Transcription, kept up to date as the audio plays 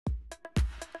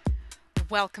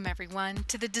Welcome, everyone,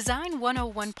 to the Design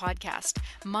 101 podcast.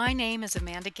 My name is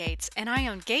Amanda Gates, and I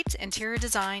own Gates Interior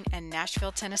Design in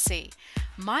Nashville, Tennessee.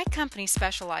 My company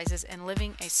specializes in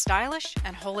living a stylish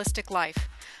and holistic life.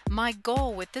 My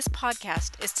goal with this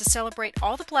podcast is to celebrate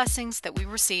all the blessings that we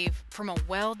receive from a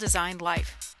well-designed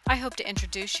life. I hope to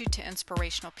introduce you to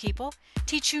inspirational people,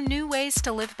 teach you new ways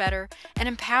to live better, and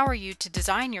empower you to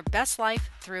design your best life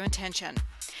through intention.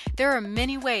 There are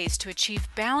many ways to achieve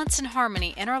balance and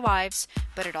harmony in our lives,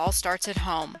 but it all starts at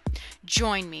home.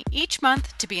 Join me each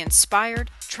month to be inspired,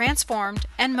 transformed,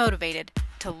 and motivated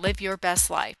to live your best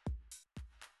life.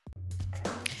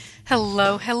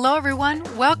 Hello everyone.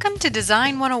 Welcome to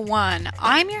Design 101.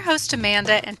 I'm your host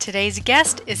Amanda, and today's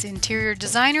guest is interior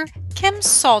designer Kim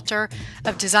Salter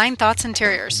of Design Thoughts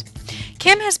Interiors.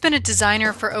 Kim has been a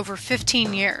designer for over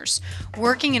 15 years,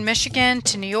 working in Michigan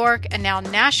to New York and now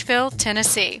Nashville,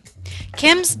 Tennessee.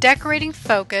 Kim's decorating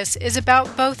focus is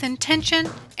about both intention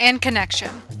and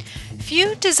connection.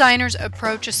 Few designers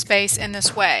approach a space in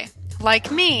this way.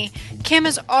 Like me, Kim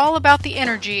is all about the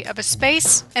energy of a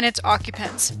space and its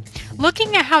occupants,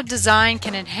 looking at how design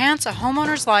can enhance a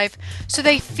homeowner's life so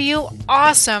they feel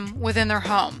awesome within their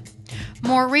home.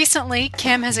 More recently,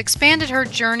 Kim has expanded her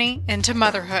journey into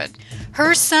motherhood.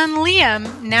 Her son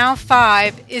Liam, now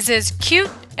 5, is as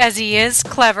cute as he is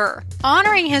clever.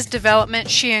 Honoring his development,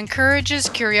 she encourages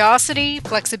curiosity,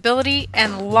 flexibility,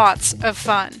 and lots of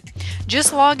fun.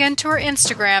 Just log into her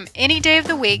Instagram any day of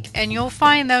the week and you'll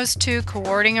find those two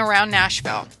cavorting around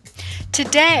Nashville.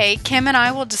 Today, Kim and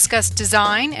I will discuss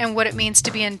design and what it means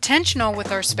to be intentional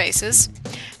with our spaces,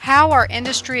 how our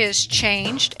industry has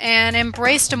changed and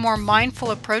embraced a more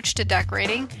mindful approach to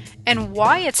decorating, and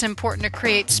why it's important to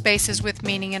create spaces with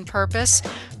meaning and purpose.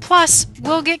 Plus,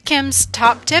 we'll get Kim's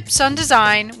top tips on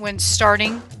design when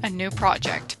starting a new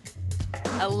project.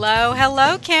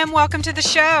 Hello, Kim. Welcome to the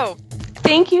show.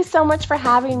 Thank you so much for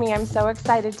having me. I'm so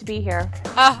excited to be here.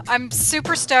 I'm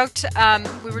super stoked.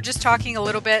 We were just talking a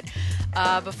little bit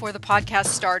before the podcast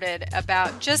started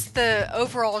about just the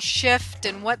overall shift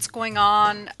and what's going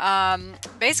on.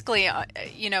 Basically,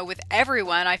 with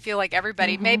everyone, I feel like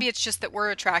everybody, maybe it's just that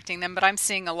we're attracting them, but I'm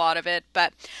seeing a lot of it.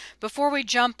 But before we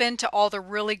jump into all the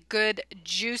really good,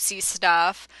 juicy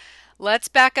stuff, let's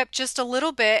back up just a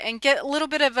little bit and get a little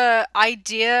bit of an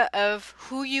idea of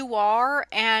who you are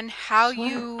and how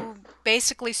you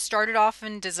basically started off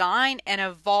in design and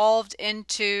evolved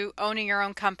into owning your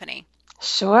own company.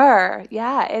 Sure.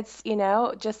 Yeah, it's,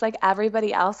 just like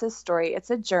everybody else's story, it's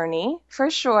a journey for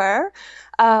sure.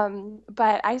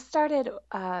 But I started,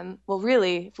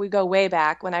 really, if we go way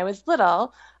back, when I was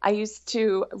little, I used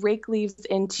to rake leaves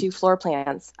into floor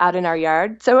plans out in our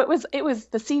yard. So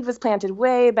the seed was planted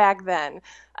way back then.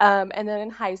 And then in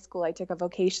high school, I took a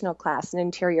vocational class in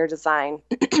interior design.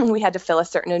 We had to fill a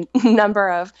certain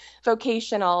number of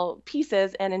vocational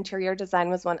pieces, and interior design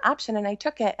was one option. And I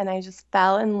took it, and I just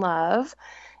fell in love,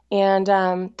 and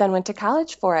then went to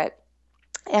college for it.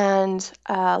 And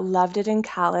loved it in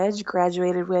college,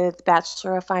 graduated with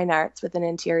Bachelor of Fine Arts with an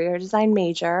interior design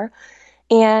major.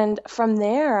 And from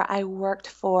there, I worked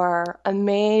for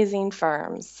amazing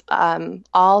firms,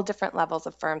 all different levels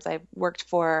of firms. I've worked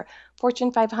for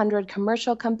Fortune 500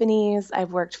 commercial companies.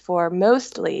 I've worked for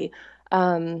mostly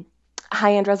high-end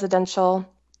residential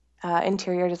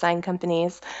interior design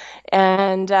companies.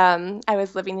 And I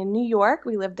was living in New York.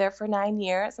 We lived there for 9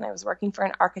 years, and I was working for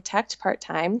an architect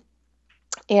part-time.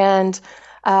 And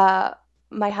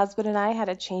my husband and I had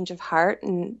a change of heart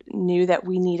and knew that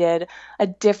we needed a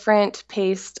different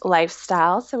paced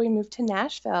lifestyle. So we moved to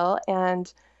Nashville,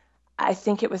 and I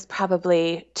think it was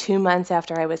probably 2 months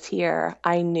after I was here,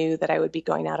 I knew that I would be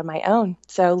going out on my own.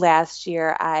 So last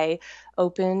year I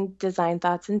opened Design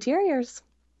Thoughts Interiors,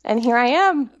 and here I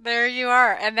am. There you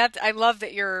are. And I love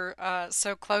that you're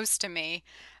so close to me.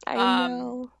 I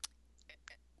know.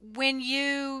 When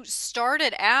you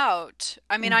started out,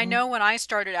 I know when I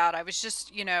started out, I was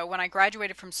just, when I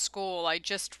graduated from school, I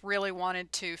just really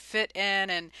wanted to fit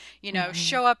in and,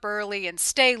 show up early and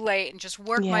stay late and just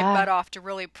work my butt off to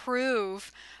really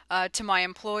prove to my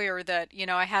employer that,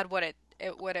 I had what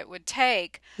it would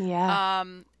take. Yeah.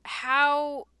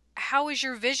 How is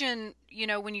your vision,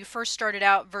 when you first started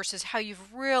out versus how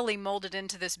you've really molded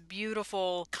into this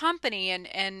beautiful company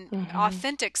and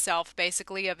authentic self,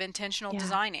 basically, of intentional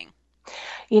designing?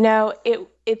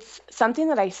 It's something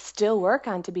that I still work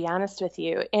on, to be honest with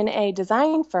you. In a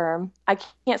design firm, I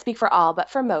can't speak for all,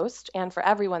 but for most and for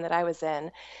everyone that I was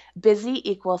in, busy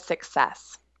equals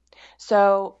success.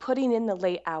 So putting in the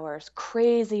late hours,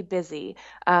 crazy busy,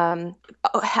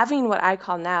 having what I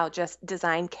call now just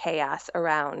design chaos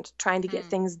around trying to get Mm.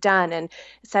 things done and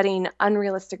setting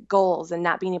unrealistic goals and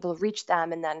not being able to reach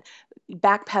them and then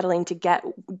backpedaling to get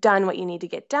done what you need to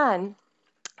get done.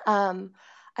 Um,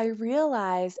 I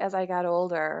realized as I got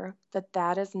older that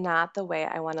that is not the way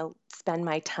I want to spend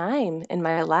my time in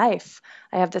my life.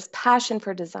 I have this passion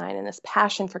for design and this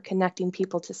passion for connecting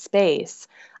people to space.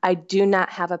 I do not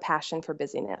have a passion for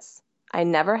busyness. I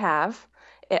never have.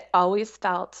 It always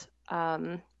felt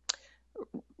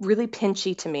really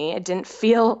pinchy to me. It didn't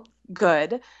feel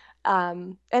good.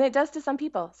 And it does to some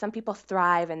people. Some people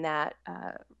thrive in that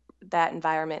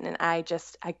environment, and I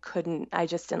couldn't. I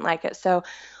just didn't like it. So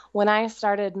when I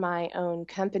started my own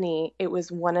company, it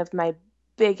was one of my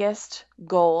biggest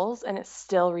goals, and it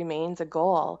still remains a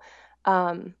goal,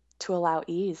 to allow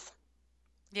ease.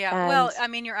 Yeah, And well, I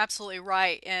mean, you're absolutely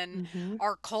right. In mhm,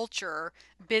 our culture,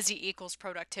 busy equals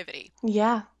productivity.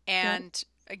 yeah, yep, And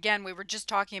again, we were just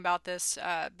talking about this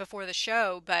before the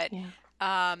show, but yeah,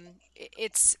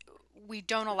 it's we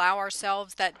don't allow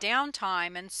ourselves that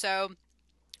downtime, and so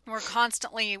we're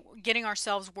constantly getting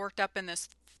ourselves worked up in this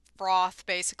froth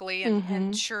basically, and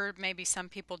mm-hmm, sure, maybe some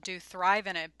people do thrive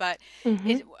in it, but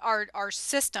mm-hmm, our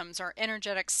systems, our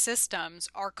energetic systems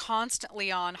are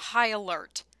constantly on high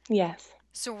alert, yes,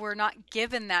 so we're not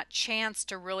given that chance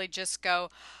to really just go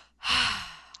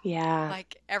yeah,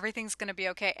 like everything's going to be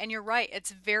okay. And you're right,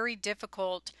 it's very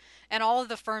difficult. And all of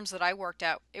the firms that I worked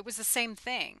at, it was the same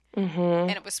thing. mm-hmm,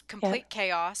 And it was yep, complete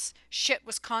chaos. Shit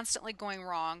was constantly going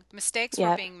wrong. Mistakes were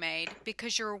yep, being made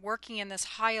because you're working in this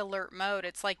high alert mode.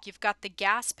 It's like you've got the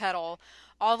gas pedal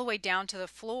all the way down to the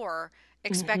floor,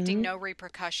 expecting mm-hmm. no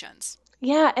repercussions.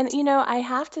 Yeah, and I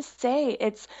have to say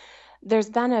there's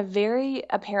been a very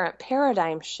apparent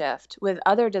paradigm shift with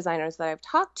other designers that I've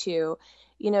talked to.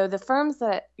 The firms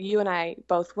that you and I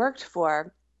both worked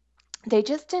for, they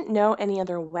just didn't know any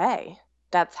other way.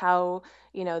 That's how,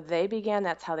 they began,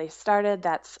 that's how they started,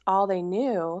 that's all they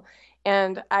knew.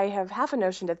 And I have half a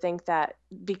notion to think that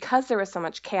because there was so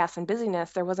much chaos and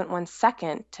busyness, there wasn't 1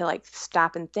 second to like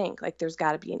stop and think, like there's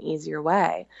got to be an easier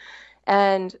way.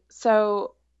 And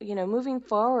so, moving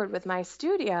forward with my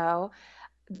studio,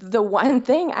 the one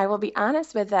thing I will be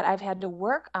honest with that I've had to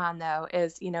work on though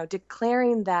is,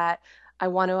 declaring that I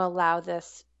want to allow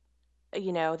this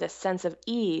sense of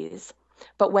ease,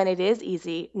 but when it is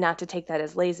easy, not to take that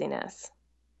as laziness.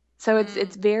 So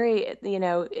it's Mm. very,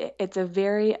 it's a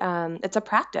very it's a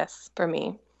practice for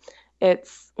me.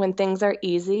 It's when things are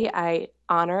easy, I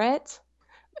honor it.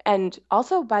 And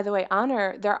also, by the way,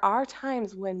 honor, there are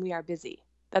times when we are busy.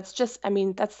 That's just, I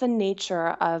mean, that's the nature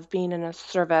of being in a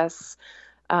service,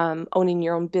 owning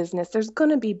your own business. There's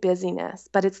going to be busyness,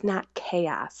 but it's not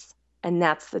chaos. And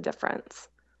that's the difference.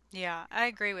 Yeah, I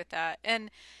agree with that.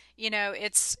 And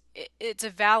it's a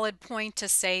valid point to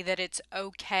say that it's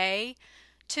okay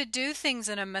to do things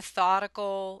in a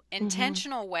methodical, Hmm.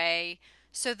 intentional way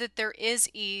so that there is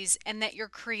ease and that you're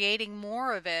creating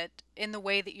more of it in the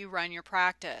way that you run your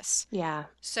practice. Yeah.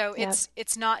 So Yep.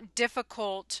 it's not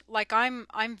difficult. Like I'm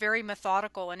very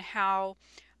methodical in how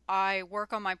I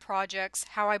work on my projects,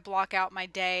 how I block out my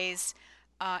days,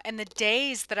 and the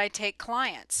days that I take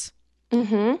clients.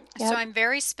 Hmm. So Yep. I'm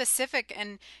very specific,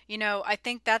 and I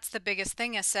think that's the biggest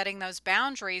thing is setting those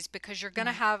boundaries because you're going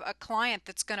to Yeah. have a client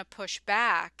that's going to push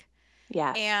back.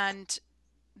 Yes. And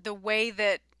the way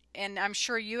that, and I'm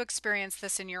sure you experienced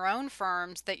this in your own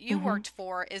firms that you Hmm. worked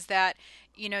for, is that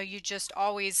you just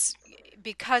always,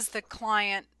 because the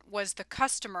client was the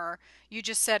customer, you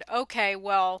just said, okay,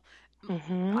 well,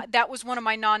 Hmm. that was one of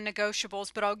my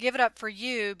non-negotiables, but I'll give it up for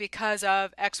you because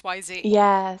of XYZ.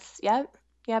 Yes. Yep.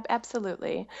 Yep.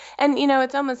 Absolutely. And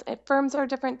it's almost firms are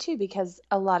different too because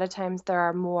a lot of times there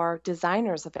are more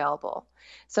designers available.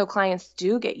 So clients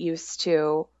do get used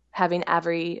to having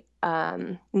every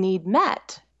need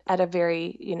met at a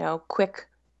very, quick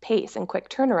pace and quick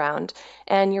turnaround.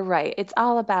 And you're right. It's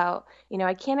all about,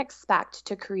 I can't expect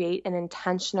to create an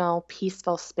intentional,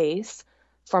 peaceful space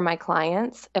for my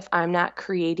clients if I'm not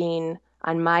creating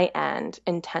on my end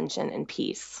intention and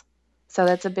peace. So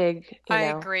that's a big, I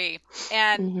agree.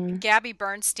 And hmm Gabby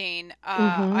Bernstein,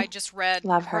 hmm I just read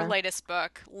love her her. latest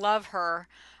book, love her.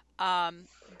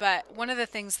 But one of the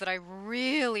things that I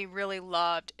really, really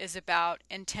loved is about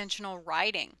intentional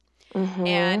writing.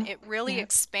 And Hmm. it really Yep.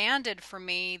 expanded for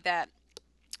me that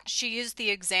she used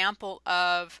the example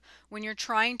of when you're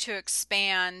trying to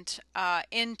expand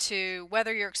into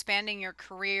whether you're expanding your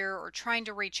career or trying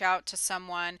to reach out to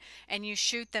someone and you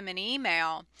shoot them an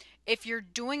email, if you're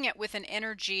doing it with an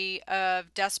energy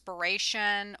of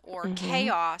desperation or Hmm.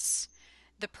 chaos,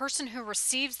 the person who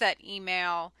receives that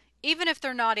email, even if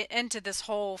they're not into this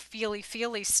whole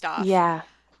feely stuff, Yeah.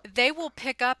 they will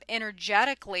pick up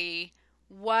energetically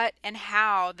what and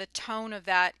how the tone of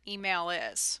that email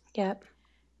is. Yep.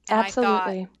 And I thought,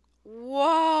 Absolutely.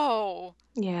 whoa,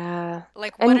 Yeah.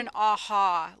 like what And an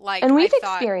aha. Like and I we've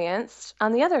thought, experienced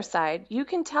on the other side, you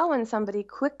can tell when somebody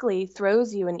quickly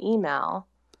throws you an email.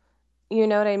 You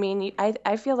know what I mean?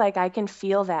 I feel like I can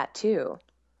feel that too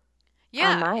on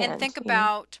yeah. my And end, think you know?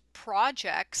 about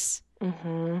projects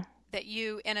Mm-hmm. that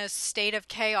you, in a state of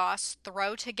chaos,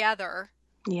 throw together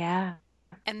Yeah.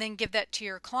 and then give that to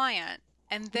your client.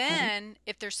 And Right. then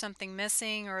if there's something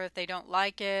missing or if they don't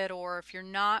like it or if you're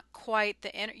not quite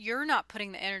you're not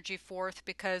putting the energy forth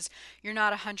because you're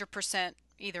not 100%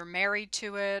 either married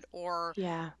to it or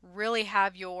Yeah. really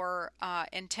have your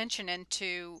intention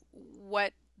into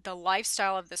what the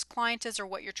lifestyle of this client is or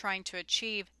what you're trying to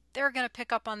achieve, they're going to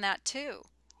pick up on that too.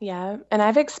 Yeah. And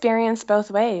I've experienced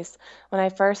both ways. When I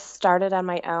first started on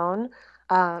my own,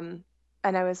 um,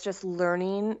 and I was just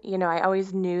learning, I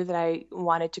always knew that I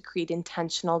wanted to create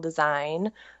intentional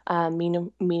design,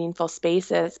 meaningful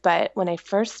spaces. But when I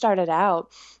first started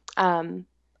out, um,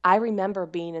 I remember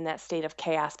being in that state of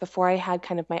chaos before I had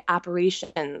kind of my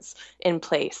operations in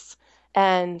place.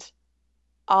 And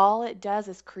all it does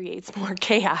is creates more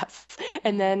chaos.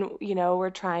 And Mm. then,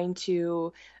 we're trying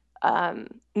to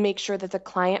make sure that the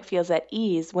client feels at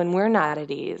ease when we're not at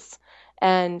ease.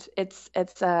 And it's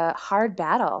a hard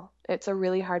battle. It's a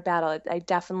really hard battle. I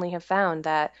definitely have found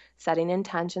that setting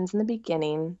intentions in the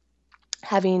beginning,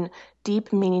 having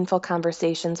deep, meaningful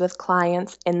conversations with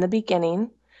clients in the beginning,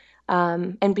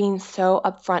 and being so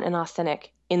upfront and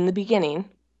authentic in the beginning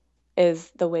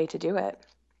is the way to do it.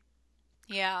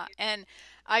 Yeah, and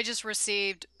I just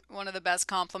received one of the best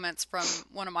compliments from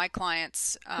one of my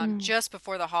clients Mm. just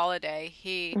before the holiday.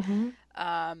 Mm-hmm.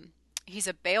 Um, he's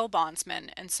a bail bondsman,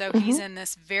 and so he's Mm-hmm. in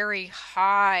this very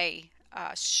high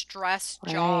stress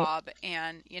Right. job,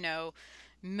 and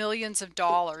millions of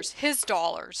dollars, his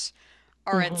dollars,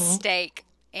 are at Mm-hmm. stake,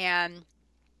 and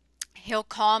he'll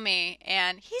call me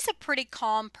and he's a pretty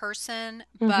calm person,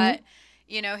 Mm-hmm. but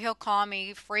he'll call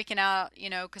me freaking out,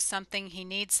 cuz something he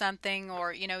needs something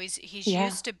or he's Yeah.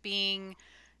 used to being,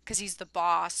 cuz he's the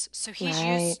boss. So he's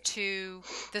Right. used to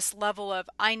this level of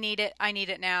I need it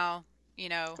now,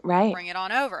 Right. bring it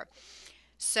on over.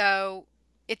 So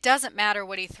it doesn't matter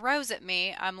what he throws at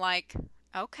me. I'm like,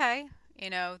 okay,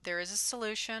 there is a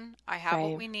solution. I have what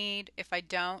Right. we need. If I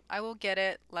don't, I will get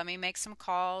it. Let me make some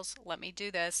calls. Let me do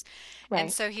this. And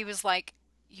Right. so he was like,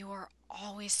 you are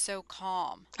always so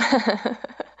calm.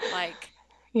 Like,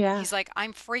 Yeah. he's like,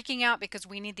 I'm freaking out because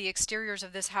we need the exteriors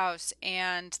of this house,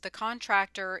 and the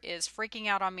contractor is freaking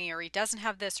out on me, or he doesn't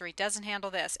have this, or he doesn't handle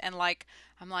this. And like,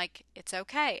 I'm like, it's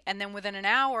okay. And then within an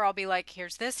hour, I'll be like,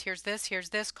 here's this, here's this, here's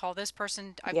this, call this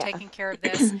person, I've Yeah. taken care of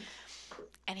this.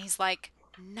 And he's like,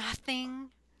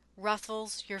 nothing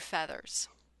ruffles your feathers.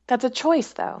 That's a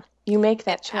choice, though. You make It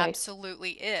that choice.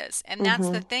 absolutely is. And that's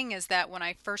the Mm-hmm. thing, is that when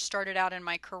I first started out in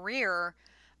my career,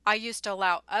 I used to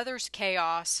allow others'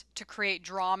 chaos to create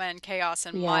drama and chaos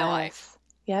in my life.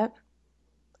 Yes. Yep.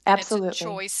 And it's a Absolutely.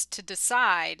 choice to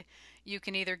decide. You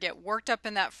can either get worked up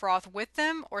in that froth with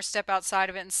them or step outside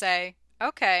of it and say,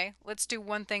 okay, let's do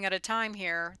one thing at a time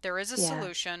here. There is a Yeah.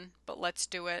 solution, but let's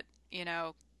do it,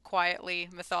 quietly,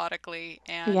 methodically,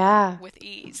 and Yeah. with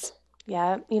ease.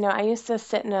 Yeah. I used to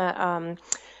sit in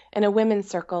a women's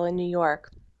circle in New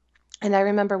York, and I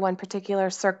remember one particular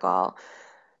circle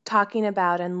talking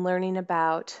about and learning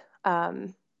about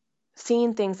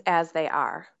seeing things as they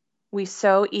are. We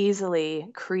so easily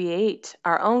create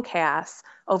our own chaos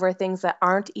over things that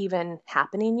aren't even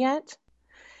happening yet.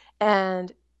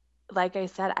 And like I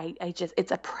said, I just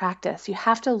it's a practice. You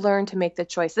have to learn to make the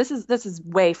choice. This is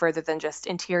way further than just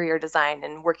interior design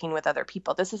and working with other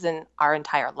people. This is in our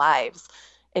entire lives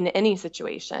in any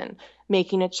situation.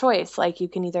 Making a choice. Like you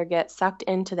can either get sucked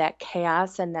into that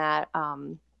chaos and that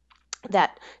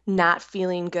not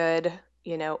feeling good,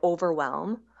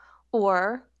 overwhelm,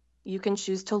 or you can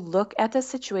choose to look at the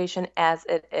situation as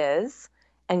it is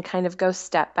and kind of go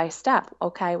step by step.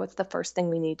 Okay, what's the first thing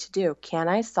we need to do? Can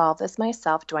I solve this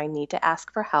myself? Do I need to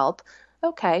ask for help?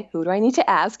 Okay, who do I need to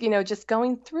ask? Just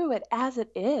going through it as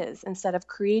it is instead of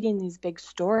creating these big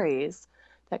stories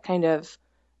that kind of,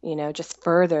 just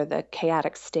further the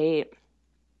chaotic state.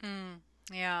 Mm,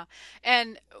 yeah.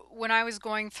 And when I was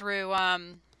going through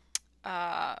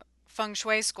uh, feng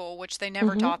shui school, which they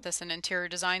never Mm-hmm. taught this in interior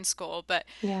design school, but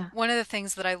Yeah. one of the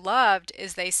things that I loved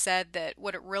is they said that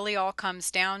what it really all comes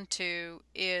down to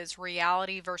is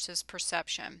reality versus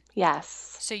perception.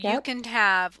 Yes. So you Yep. can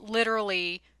have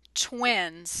literally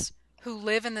twins who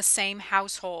live in the same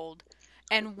household,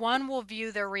 and one will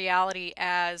view their reality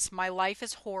as my life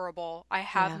is horrible, I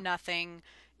have Yeah. nothing,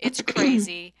 it's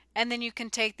crazy. And then you can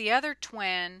take the other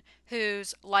twin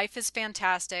whose life is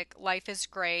fantastic, life is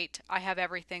great, I have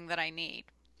everything that I need.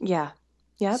 Yeah.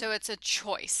 Yep. So it's a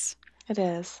choice. It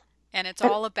is. And it's It,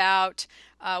 all about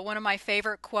one of my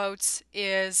favorite quotes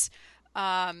is,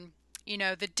 um,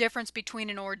 the difference between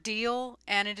an ordeal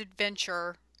and an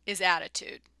adventure is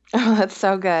attitude. oh, that's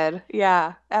so good.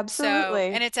 Yeah, So,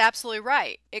 absolutely. and it's absolutely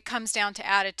right. It comes down to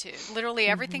attitude. Literally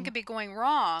everything Hmm. could be going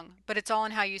wrong, but it's all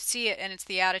in how you see it, and it's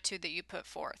the attitude that you put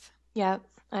forth. Yep.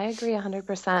 I agree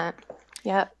 100%.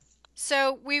 Yep.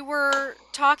 So, we were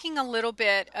talking a little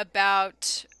bit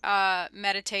about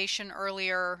meditation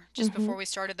earlier, just Hmm. before we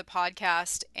started the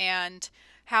podcast, and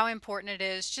how important it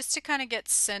is just to kind of get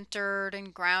centered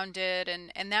and grounded,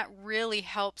 and that really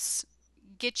helps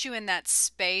get you in that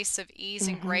space of ease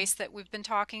and Hmm. grace that we've been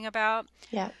talking about.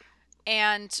 Yep.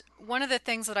 And one of the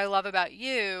things that I love about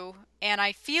you, and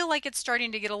I feel like it's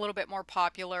starting to get a little bit more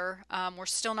popular, we're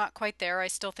still not quite there. I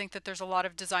still think that there's a lot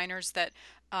of designers that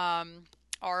um,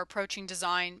 are approaching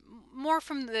design more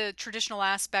from the traditional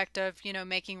aspect of,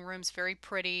 making rooms very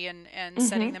pretty and Hmm.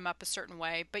 setting them up a certain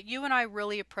way. But you and I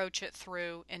really approach it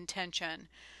through intention.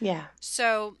 Yeah.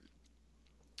 So,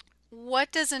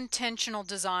 what does intentional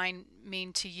design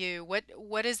mean to you?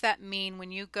 What does that mean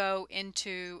when you go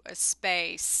into a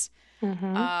space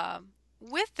Hmm. uh,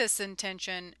 with this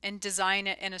intention and design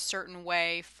it in a certain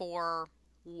way for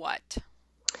what?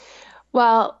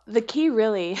 Well, the key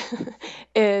really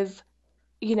is,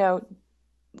 you know,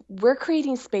 we're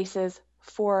creating spaces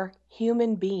for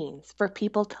human beings, for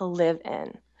people to live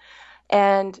in.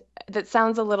 And that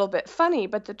sounds a little bit funny,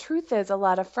 but the truth is, a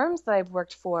lot of firms that I've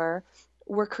worked for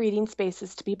were creating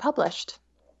spaces to be published.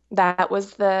 That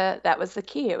was the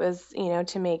key. It was,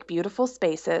 to make beautiful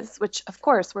spaces, which of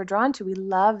course we're drawn to. We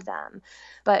love them.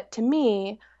 But to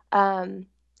me, um,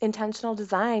 intentional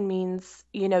design means,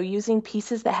 using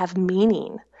pieces that have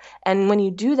meaning. And when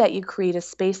you do that, you create a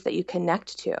space that you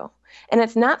connect to. And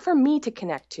it's not for me to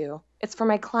connect to, it's for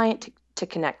my client to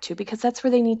connect to because that's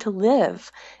where they need to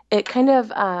live. It kind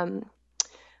of,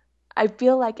 I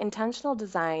feel like intentional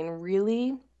design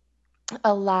really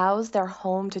allows their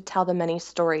home to tell the many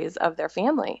stories of their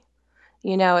family.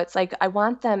 It's like I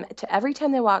want them to, every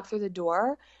time they walk through the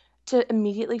door, to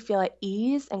immediately feel at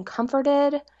ease and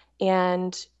comforted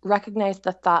and recognize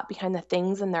the thought behind the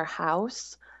things in their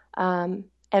house,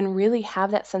 and really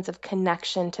have that sense of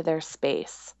connection to their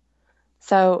space.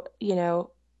 So,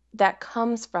 that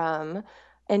comes from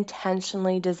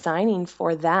intentionally designing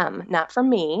for them, not for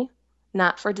me,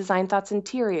 not for Design Thoughts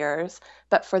Interiors,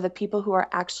 but for the people who are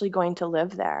actually going to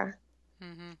live there.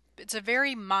 It's a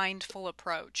very mindful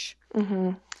approach.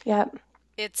 Hmm. Yep.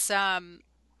 It's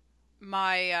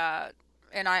my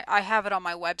and I have it on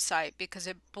my website because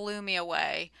it blew me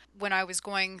away when I was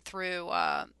going through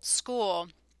school.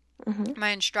 Hmm. My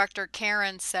instructor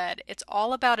Karen said it's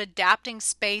all about adapting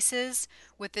spaces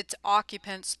with its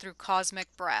occupants through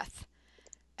cosmic breath.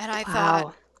 And I thought,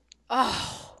 Wow.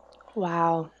 oh,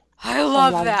 Wow. I I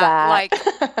love love that. that.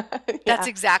 Like, that's Yeah.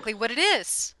 exactly what it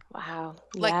is. Wow.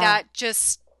 Like, Yeah. that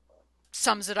just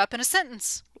sums it up in a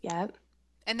sentence. Yep.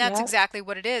 And that's Yep. exactly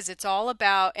what it is. It's all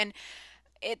about, and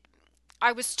it,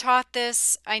 I was taught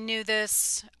this, I knew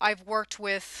this, I've worked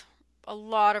with a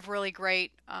lot of really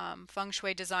great feng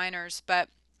shui designers, but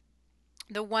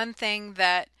the one thing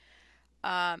that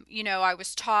I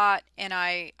was taught and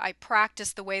I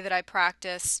practice the way that I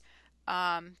practice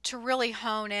to really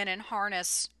hone in and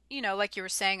harness, like you were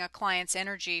saying, a client's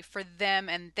energy for them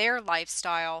and their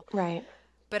lifestyle. Right.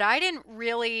 But I didn't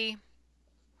really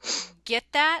get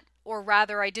that, or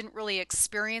rather, I didn't really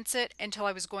experience it until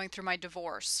I was going through my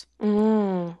divorce.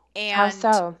 How And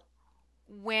so?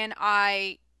 when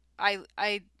I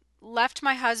left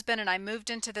my husband and I moved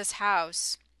into this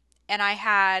house, and I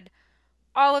had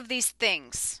all of these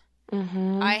things.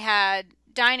 Mm-hmm. I had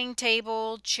dining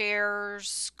table,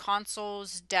 chairs,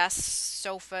 consoles, desks,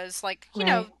 sofas, like,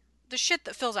 Right. the shit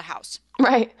that fills a house.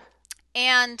 Right.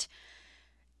 And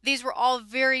these were all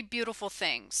very beautiful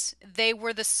things. They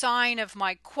were the sign of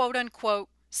my quote unquote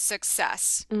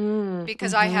success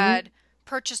because I Mm-hmm. had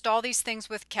purchased all these things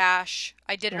with cash.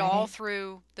 I did it all Right.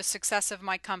 through the success of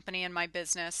my company and my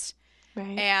business.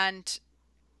 Right. And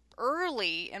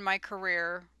early in my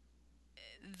career,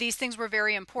 these things were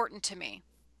very important to me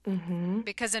Mm-hmm.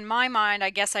 because in my mind, I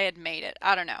guess I had made it.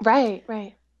 I don't know. Right.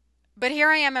 Right. But here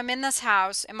I am, I'm in this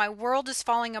house, and my world is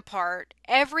falling apart.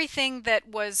 Everything that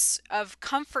was of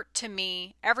comfort to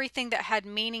me, everything that had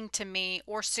meaning to me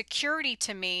or security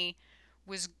to me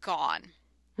was gone.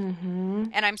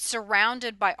 Mhm. And I'm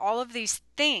surrounded by all of these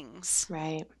things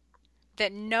Right.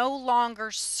 that no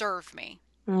longer serve me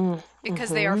Mm. because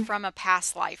they are Mhm. from a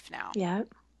past life now.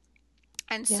 Yep.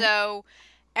 And Yep. so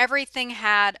everything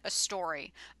had a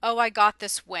story. Oh, I got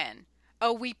this win.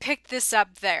 Oh, we picked this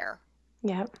up there.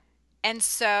 Yep. And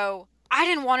so I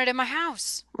didn't want it in my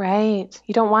house. Right.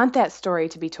 You don't want that story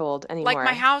to be told Like my anymore.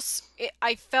 house,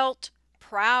 I felt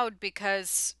proud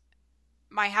because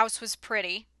my house was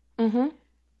pretty, Mhm.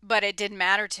 but it didn't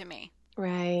matter to me. I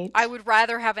Right. would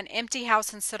rather have an empty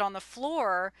house and sit on the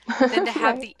floor than to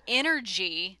have Right. the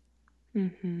energy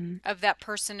Mhm. of that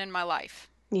person in my life.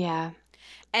 Yeah.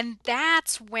 And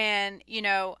that's when,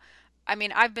 I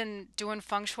mean, I've been doing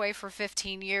feng shui for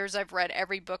 15 years. I've read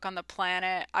every book on the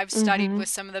planet. I've studied Mhm. with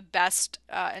some of the best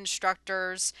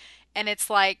instructors. And it's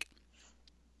like,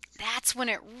 that's when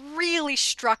it really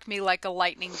struck me like a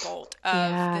lightning bolt of the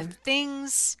Yeah.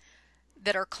 things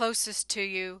that are closest to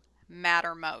you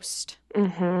matter most.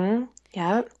 Mhm.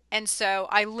 Yep. And so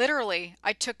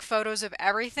I took photos of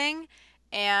everything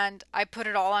and I put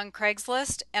it all on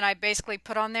Craigslist and I basically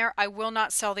put on there, I will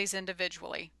not sell these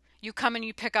individually. You come and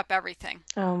you pick up everything.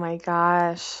 Oh my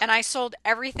gosh. And I sold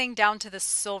everything down to the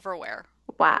silverware.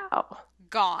 Wow.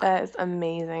 Gone. That is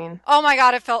amazing. Oh my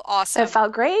God, it felt It awesome.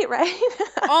 felt great, right?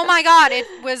 Oh my God,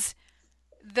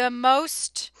 the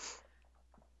most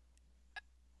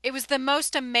it was the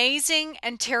most amazing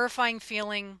and terrifying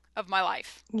feeling of my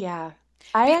life. Yeah.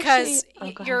 I actually, Because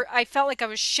oh, go ahead. I felt like I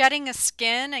was shedding a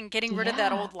skin and getting rid of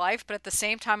that Yeah. old life, but at the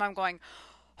same time I'm going,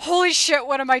 holy shit,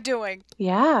 what am I doing?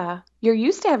 Yeah. You're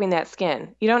used to having that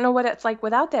skin. You don't know what it's like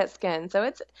without that skin. So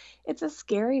it's a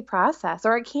scary process,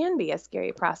 or it can be a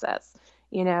scary process,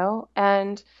 you know?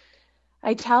 And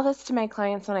I tell this to my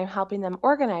clients when I'm helping them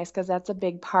organize because that's a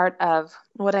big part of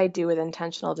what I do with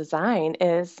intentional design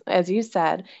is, as you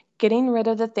said, getting rid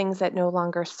of the things that no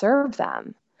longer serve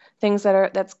them. Things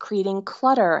that's creating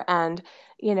clutter and,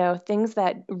 things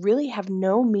that really have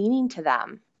no meaning to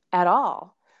them at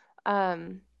all.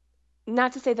 Um,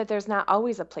 Not to say that there's not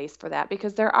always a place for that,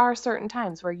 because there are certain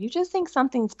times where you just think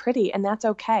something's pretty and that's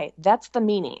okay. That's the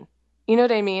meaning. You know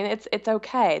what I mean? It's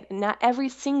okay. Not every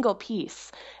single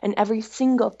piece and every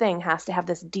single thing has to have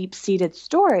this deep-seated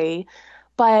story,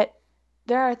 but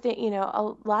there are things,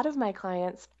 a lot of my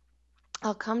clients,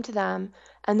 I'll come to them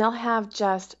and they'll have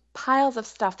just piles of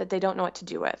stuff that they don't know what to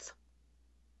do with.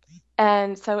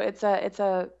 And so it's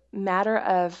a matter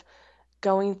of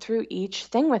going through each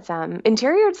thing with them.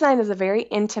 Interior design is a very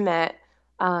intimate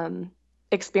um,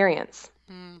 experience.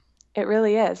 Mm, It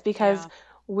really is, because yeah.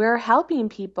 we're helping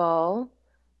people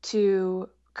to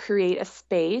create a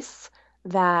space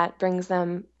that brings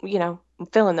them,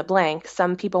 fill in the blank.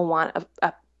 Some people want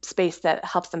a space that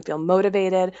helps them feel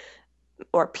motivated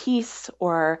or peace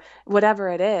or whatever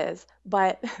it is.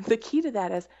 But the key to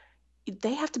that is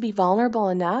they have to be vulnerable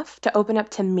enough to open up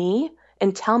to me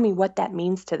and tell me what that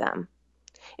means to them.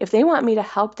 If they want me to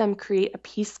help them create a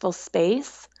peaceful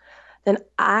space, then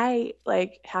I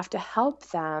have to help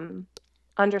them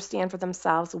understand for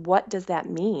themselves, what does that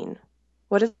mean?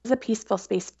 What does a peaceful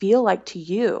space feel like to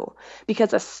you?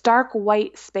 Because a stark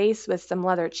white space with some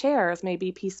leather chairs may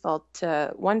be peaceful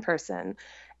to one person,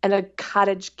 and a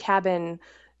cottage cabin,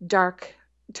 dark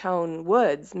tone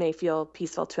woods may feel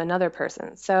peaceful to another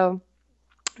person. So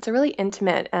it's a really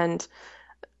intimate, and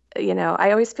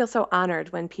I always feel so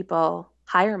honored when people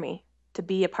hire me to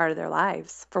be a part of their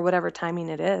lives for whatever timing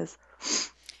it is.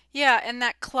 Yeah, and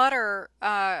that clutter,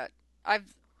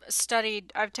 I've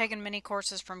I've taken many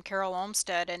courses from Carol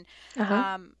Olmsted, and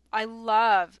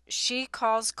Uh-huh. she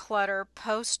calls clutter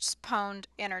postponed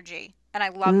energy, and I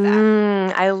love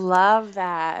that. I love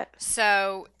that.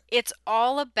 So it's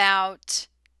all about,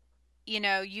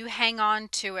 you hang on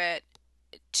to it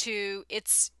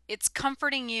it's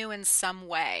comforting you in some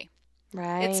way.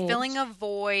 It's filling Right. a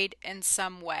void in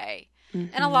some way.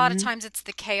 And a lot of Mm-hmm. times it's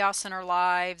the chaos in our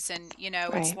lives and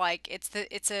it's Right. like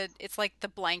it's like the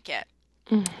blanket.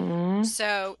 Mm-hmm.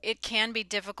 So it can be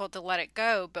difficult to let it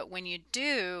go, but when you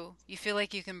do, you feel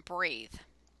like you can breathe.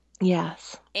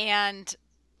 Yes. And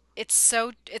it's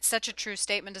such a true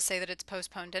statement to say that it's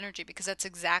postponed energy because that's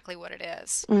exactly what it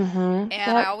is. Mm-hmm.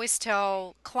 And I Yep. always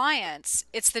tell clients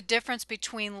it's the difference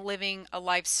between living a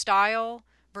lifestyle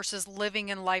versus living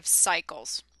in life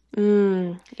cycles.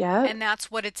 Yep. And that's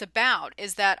what it's about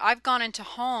is that I've gone into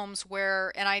homes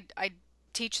where, and I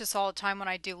teach this all the time when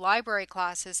I do library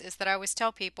classes, is that I always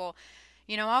tell people,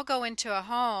 I'll go into a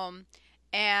home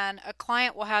and a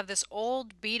client will have this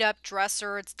old beat up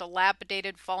dresser, it's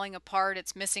dilapidated, falling apart,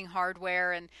 it's missing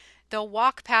hardware, and they'll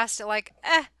walk past it like,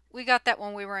 we got that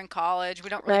when we were in college. We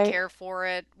don't really Right. care for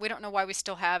it. We don't know why we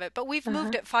still have it, but we've Uh-huh.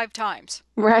 moved it 5 times.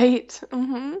 Right.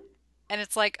 Mm-hmm. And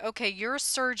it's like, okay, you're a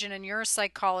surgeon and you're a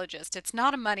psychologist. It's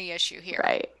not a money issue here.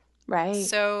 Right. Right.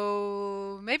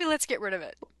 So maybe let's get rid of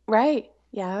it. Right.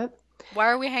 Yeah. Why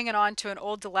are we hanging on to an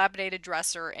old dilapidated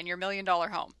dresser in your $1 million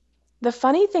home? The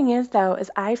funny thing is, though, is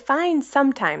I find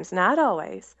sometimes, not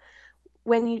always,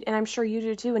 when you, and I'm sure you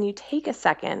do too, when you take a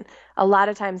second, a lot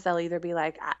of times they'll either be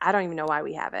like, I don't even know why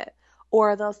we have it.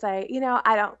 Or they'll say,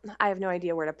 I have no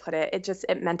idea where to put it.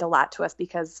 It meant a lot to us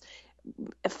because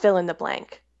fill in the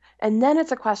blank. And then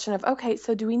it's a question of, okay,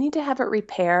 so do we need to have it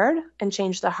repaired and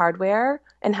change the hardware?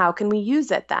 And how can we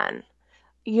use it then?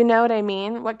 You know what I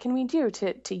mean? What can we do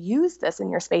to use this in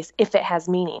your space if it has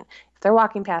meaning? If they're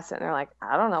walking past it and they're like,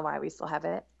 I don't know why we still have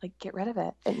it, like get rid of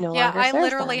it. It no Yeah, longer I serves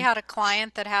literally them. had a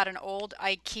client that had an old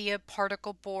IKEA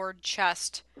particle board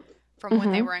chest from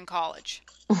when they Mm-hmm. were in college.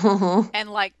 Mm-hmm. And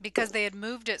like because they had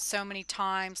moved it so many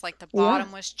times, like the Yeah.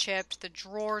 bottom was chipped, the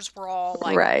drawers were all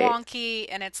like Right. wonky,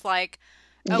 and it's like,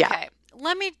 Yeah. okay,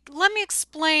 let me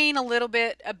explain a little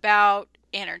bit about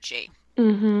energy.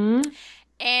 Mm-hmm. Yep.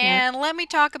 And let me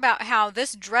talk about how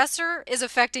this dresser is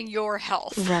affecting your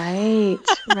health. Right.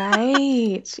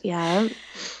 Right. Yeah.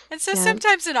 And so Yeah.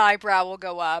 sometimes an eyebrow will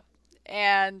go up,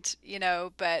 and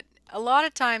but a lot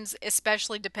of times,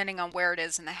 especially depending on where it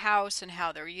is in the house and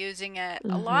how they're using it,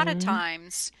 a lot of Mm-hmm.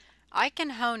 times I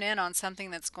can hone in on something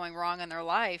that's going wrong in their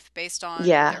life based on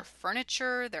Yeah. their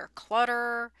furniture, their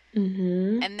clutter,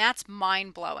 Mm-hmm. and that's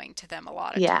mind blowing to them a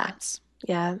lot of Yeah. times.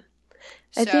 Yeah.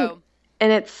 I think, So,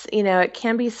 and it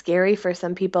can be scary for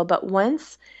some people, but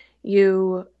once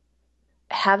you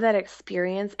have that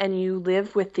experience and you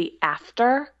live with the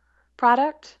after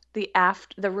product,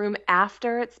 the room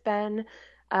after it's been,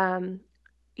 um,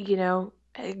 you know,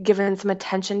 given some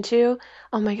attention to,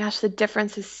 oh my gosh, the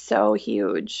difference is so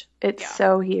huge. It's yeah.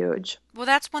 so huge. Well,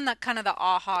 that's when the kind of the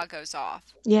aha goes off.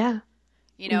 Yeah.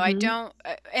 I Mm-hmm. don't,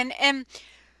 and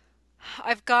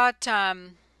I've got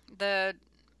the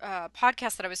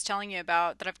podcast that I was telling you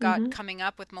about that I've got Mm-hmm. coming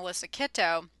up with Melissa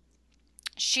Kitto.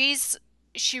 She's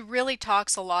she really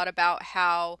talks a lot about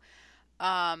how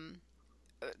um,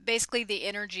 basically the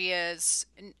energy is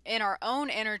in our own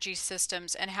energy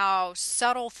systems and how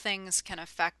subtle things can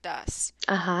affect us.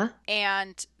 Uh-huh.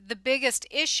 And the biggest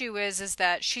issue is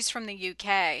that she's from the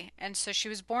UK, and so she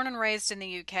was born and raised in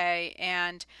the UK,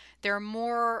 and they're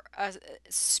more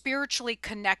spiritually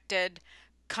connected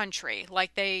country.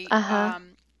 Like Uh-huh.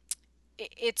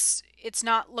 it's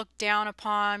not looked down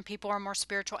upon. People are more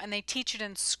spiritual, and they teach it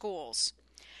in schools.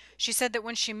 She said that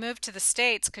when she moved to the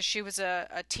States, because she was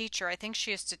a teacher, I think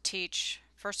she used to teach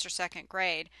first or second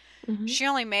grade, Mm-hmm. she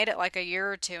only made it like a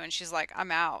year or two, and she's like, I'm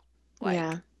out. Like,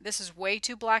 Yeah. this is way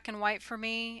too black and white for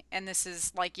me, and this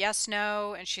is like yes,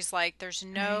 no. And she's like, there's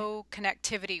Right. no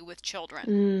connectivity with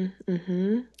children.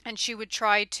 Mm-hmm. And she would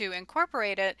try to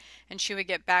incorporate it, and she would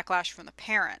get backlash from the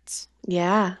parents.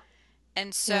 Yeah. And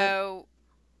Yep. so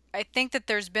I think that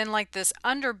there's been like this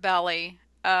underbelly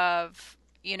of,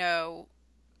 you know,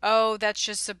 oh, that's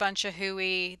just a bunch of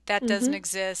hooey. That doesn't Mm-hmm.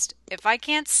 exist. If I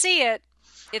can't see it,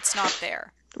 it's not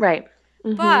there. Right.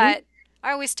 Mm-hmm. But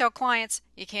I always tell clients,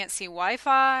 you can't see Wi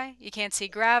Fi, you can't see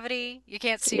gravity, you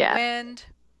can't see Yeah. wind.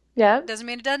 Yep. Doesn't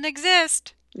mean it doesn't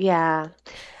exist. Yeah.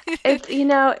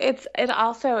 It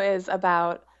also is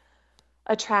about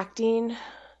attracting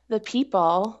the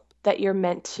people that you're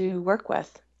meant to work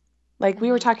with. Like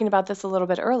we were Hmm. talking about this a little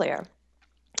bit earlier.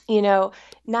 You know,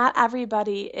 not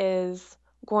everybody is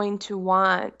going to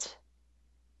want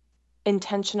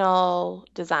intentional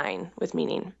design with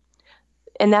meaning.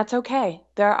 And that's okay.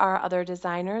 There are other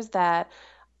designers that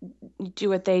do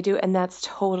what they do, and that's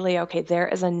totally okay. There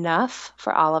is enough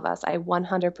for all of us. I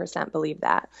 100% believe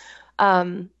that.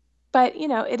 Um, but,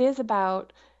 it is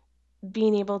about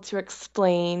being able to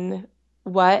explain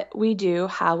what we do,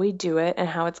 how we do it, and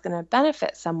how it's going to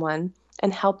benefit someone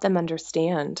and help them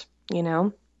understand, you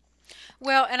know?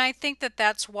 Well, and I think that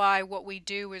that's why what we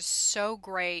do is so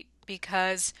great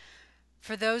because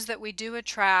for those that we do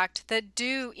attract that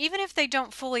do, even if they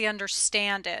don't fully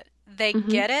understand it, they Mm-hmm.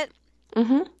 get it.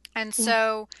 Mm-hmm. And Yeah.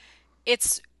 so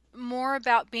it's more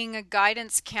about being a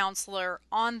guidance counselor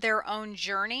on their own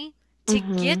journey to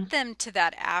Mm-hmm. get them to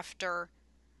that after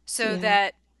so Yeah.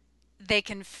 that they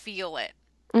can feel it.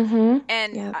 Mm-hmm.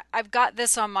 And Yeah. I've got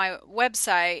this on my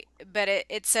website, but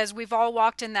it says we've all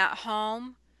walked in that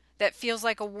home that feels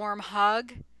like a warm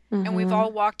hug, and we've Mm-hmm.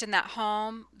 all walked in that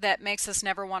home that makes us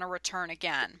never want to return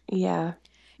again. Yeah.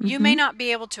 You may Mm-hmm. not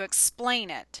be able to explain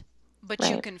it, but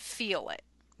you Right. can feel it.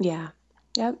 Yeah.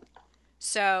 Yep.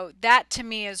 So that to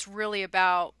me is really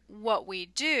about what we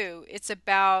do. It's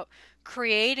about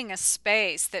creating a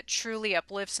space that truly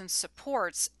uplifts and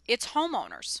supports its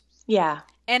homeowners. Yeah.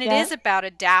 And it Yeah. is about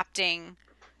adapting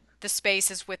the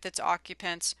spaces with its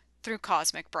occupants through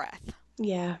cosmic breath.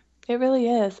 Yeah. It really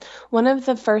is. One of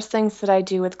the first things that I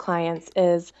do with clients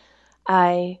is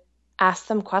I ask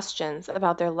them questions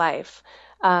about their life.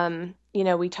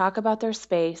 We talk about their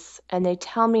space, and they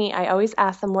tell me, I always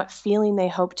ask them what feeling they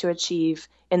hope to achieve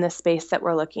in the space that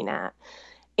we're looking at.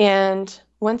 And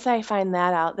once I find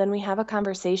that out, then we have a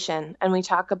conversation and we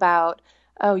talk about,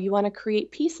 oh, you want to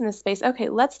create peace in this space? Okay,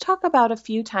 let's talk about a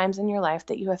few times in your life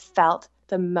that you have felt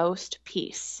the most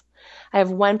peace. I have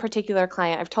one particular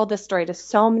client. I've told this story to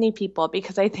so many people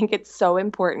because I think it's so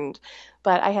important.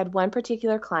 But I had one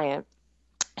particular client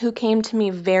who came to me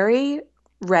very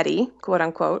ready, quote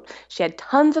unquote. She had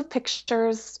tons of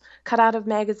pictures cut out of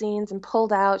magazines and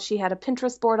pulled out. She had a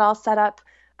Pinterest board all set up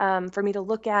for me to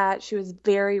look at. She was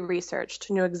very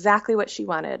researched, knew exactly what she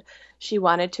wanted. She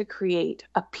wanted to create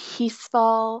a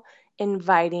peaceful,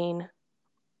 inviting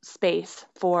space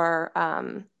for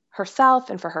herself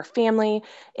and for her family,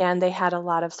 and they had a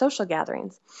lot of social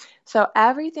gatherings. So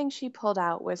everything she pulled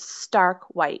out was stark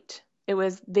white. It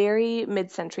was very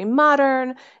mid-century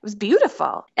modern. It was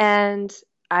beautiful. And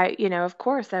of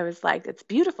course, I was like, it's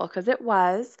beautiful because it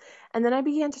was. And then I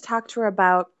began to talk to her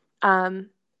about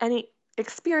any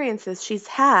experiences she's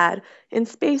had in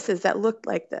spaces that looked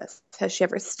like this. Has she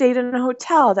ever stayed in a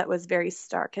hotel that was very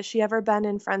stark? Has she ever been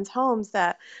in friends' homes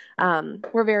that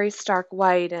were very stark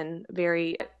white and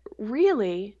very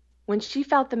really, when she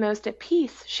felt the most at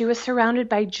peace, she was surrounded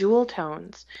by jewel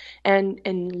tones and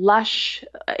lush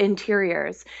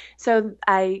interiors. So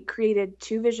I created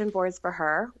two vision boards for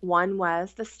her. One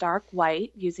was the stark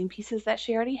white, using pieces that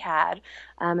she already had,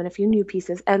 and a few new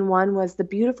pieces. And one was the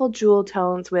beautiful jewel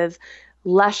tones with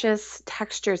luscious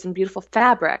textures and beautiful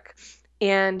fabric.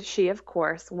 And she, of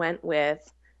course, went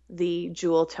with the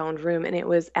jewel toned room, and it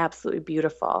was absolutely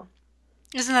beautiful.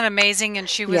 Isn't that amazing? And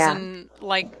she was Yeah. in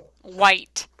like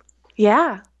white.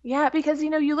 Yeah, yeah, because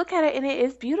you look at it and it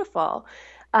is beautiful.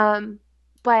 Um,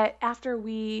 but after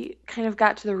we kind of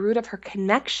got to the root of her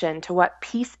connection to what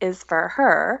peace is for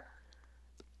her,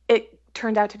 it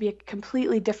turned out to be a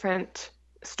completely different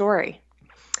story.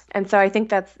 And so I think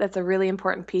that's a really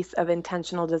important piece of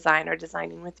intentional design or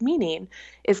designing with meaning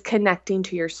is connecting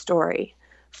to your story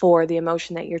for the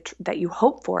emotion that you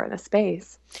hope for in a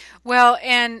space. Well,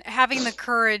 and having the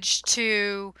courage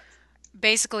to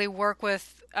basically work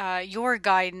with your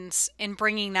guidance in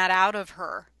bringing that out of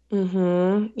her.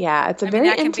 Yeah, it's a I mean, very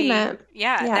that can be, intimate.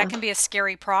 yeah, that Yeah. can be a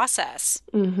scary process.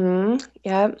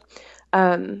 Yeah.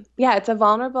 Yeah, it's a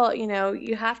vulnerable,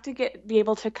 you have to be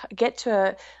able to get to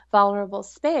a vulnerable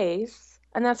space.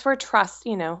 And that's where trust,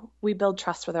 we build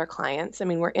trust with our clients. I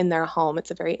mean, we're in their home.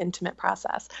 It's a very intimate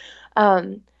process.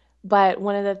 Um, but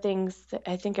one of the things that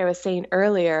I think I was saying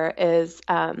earlier is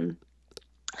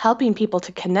helping people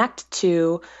to connect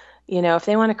to, if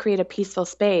they want to create a peaceful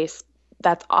space,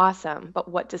 that's awesome. But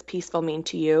what does peaceful mean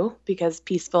to you? Because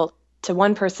peaceful to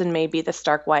one person may be the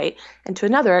stark white, and to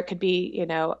another, it could be,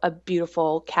 a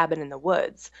beautiful cabin in the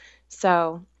woods.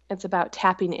 So it's about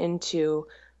tapping into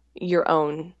your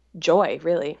own joy,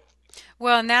 really.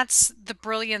 Well, and that's the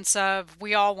brilliance of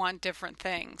we all want different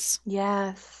things.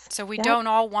 Yes. So we Yep. don't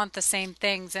all want the same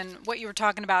things. And what you were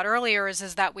talking about earlier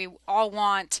is that we all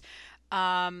want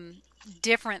um,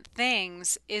 different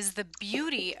things is the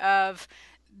beauty of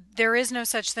there is no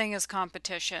such thing as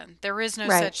competition. There is no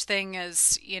Right. such thing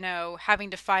as,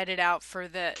 having to fight it out for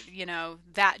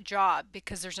that job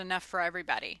because there's enough for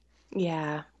everybody.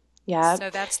 Yeah. Yeah. So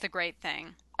that's the great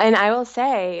thing. And I will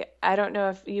say, I don't know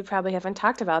if you probably haven't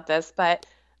talked about this, but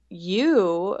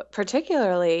you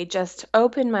particularly just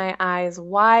opened my eyes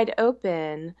wide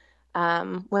open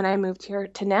when I moved here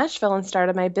to Nashville and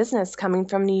started my business coming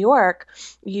from New York.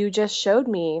 You just showed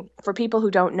me, for people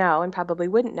who don't know and probably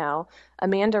wouldn't know,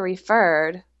 Amanda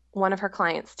referred one of her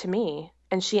clients to me,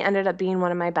 and she ended up being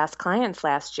one of my best clients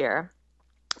last year.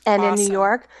 And in New Awesome.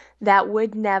 York, that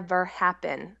would never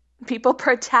happen. People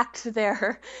protect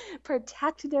their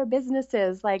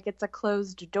businesses like it's a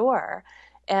closed door,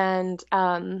 and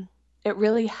it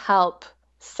really helped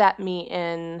set me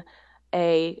in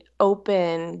a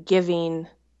open, giving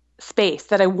space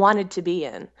that I wanted to be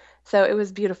in. So it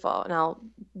was beautiful, and I'll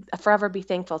forever be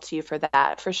thankful to you for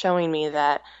that, for showing me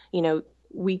that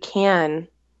we can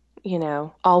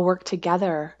all work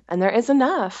together, and there is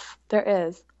enough. There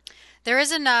is. There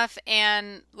is enough,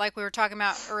 and like we were talking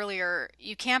about earlier,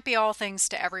 you can't be all things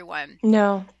to everyone.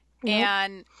 No. Nope.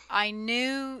 And I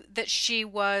knew that she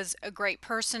was a great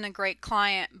person, a great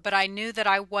client, but I knew that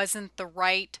I wasn't the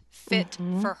right fit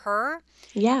Mm-hmm. for her.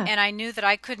 Yeah. And I knew that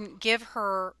I couldn't give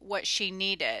her what she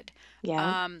needed.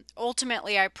 Yeah.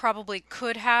 Ultimately, I probably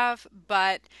could have,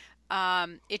 but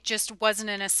it just wasn't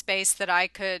in a space that I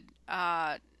could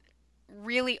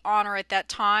really honor at that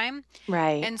time.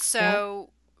 Right. And Yep. so,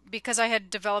 because I had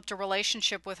developed a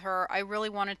relationship with her, I really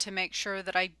wanted to make sure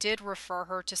that I did refer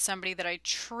her to somebody that I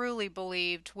truly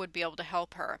believed would be able to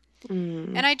help her.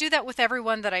 Mm. And I do that with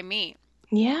everyone that I meet.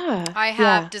 Yeah. I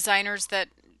have Yeah. designers that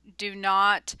do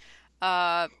not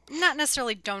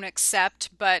necessarily don't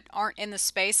accept, but aren't in the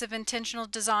space of intentional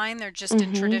design. They're just in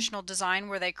Mm-hmm. traditional design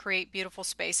where they create beautiful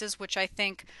spaces, which I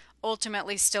think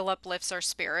ultimately still uplifts our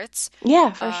spirits.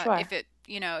 Yeah, for sure. If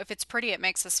if it's pretty, it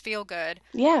makes us feel good.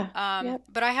 Yeah. Yep.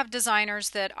 But I have designers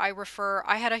that I refer.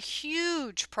 I had a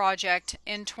huge project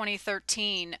in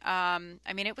 2013. I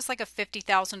mean, it was like a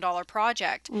 $50,000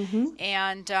 project. Mm-hmm.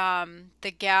 And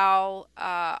the gal,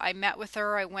 I met with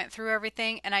her, I went through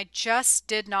everything, and I just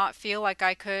did not feel like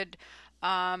I could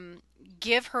um,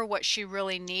 give her what she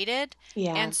really needed.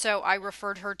 Yeah. And so I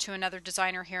referred her to another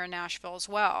designer here in Nashville as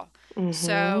well. Mm-hmm.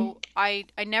 So I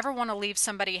never want to leave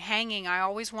somebody hanging. I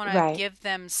always want to Right. give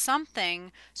them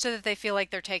something so that they feel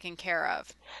like they're taken care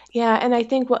of. Yeah, and I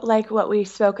think what we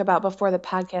spoke about before the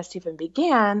podcast even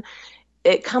began,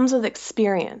 it comes with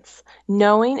experience.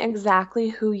 Knowing exactly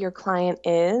who your client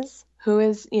is, who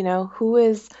is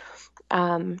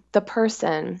the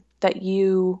person that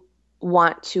you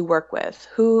want to work with,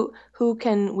 who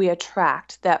can we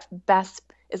attract that best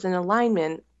is in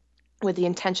alignment with the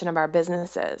intention of our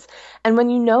businesses. And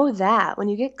when you know that, when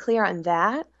you get clear on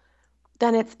that,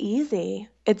 then it's easy.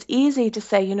 It's easy to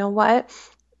say, you know what?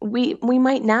 We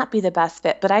might not be the best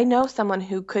fit, but I know someone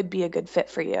who could be a good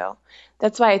fit for you.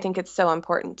 That's why I think it's so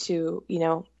important to,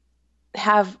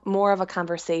 have more of a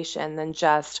conversation than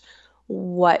just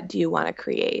what do you want to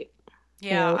create? You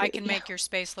Yeah, know, I can yeah. make your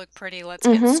space look pretty. Let's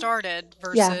get Mhm. started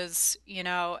Yeah. versus,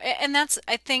 and that's,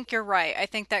 I think you're right. I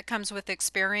think that comes with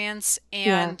experience.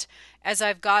 Yeah. And as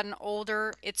I've gotten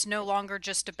older, it's no longer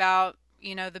just about,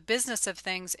 the business of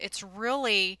things. It's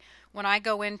really when I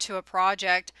go into a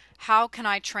project, how can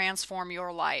I transform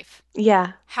your life?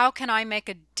 Yeah. How can I make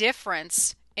a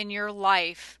difference in your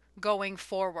life going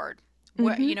forward?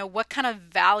 Mhm. What kind of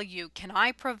value can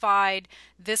I provide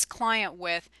this client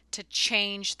with to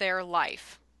change their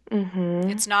life? Mhm.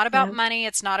 It's not about Yeah. money,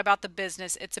 it's not about the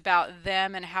business, it's about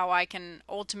them and how I can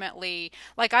ultimately,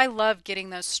 like, I love getting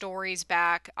those stories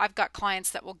back. I've got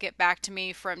clients that will get back to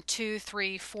me from 2,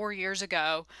 3, 4 years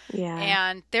ago, Yeah.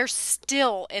 and they're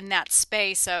still in that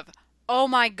space of, oh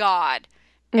my God,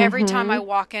 every time I Mhm.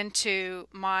 walk into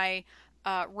my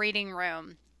reading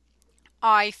room,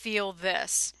 I feel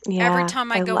this. Every Yeah.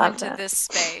 time I I go love into that. this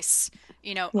space,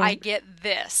 Yeah. I get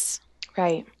this.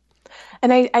 Right.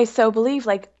 And I so believe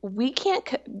like we can't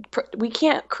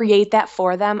create that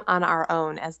for them on our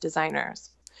own as designers.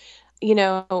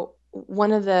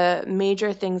 One of the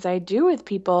major things I do with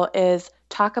people is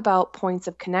talk about points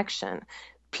of connection,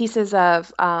 pieces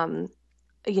of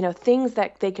things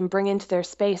that they can bring into their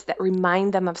space that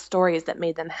remind them of stories that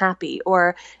made them happy.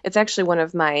 Or it's actually one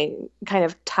of my kind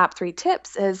of top three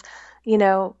tips is,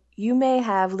 you may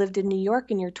have lived in New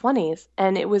York in your 20s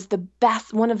and it was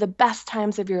one of the best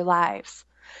times of your lives.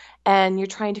 And you're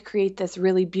trying to create this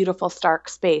really beautiful, stark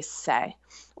space, say.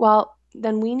 Well,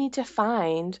 then we need to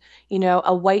find,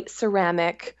 a white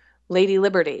ceramic Lady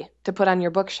Liberty to put on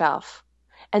your bookshelf,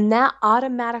 and that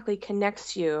automatically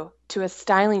connects you to a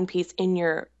styling piece in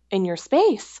your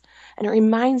space, and it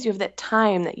reminds you of that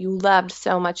time that you loved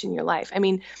so much in your life. I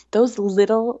mean, those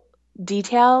little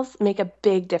details make a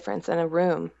big difference in a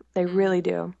room. They Mm, really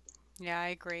do. yeah, I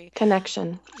agree.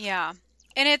 Connection. Yeah.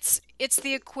 And it's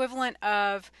the equivalent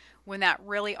of when that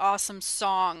really awesome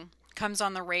song comes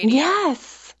on the radio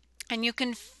Yes, and you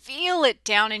can feel it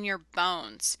down in your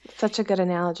bones. such a good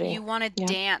analogy. You want to Yeah.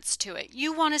 dance to it.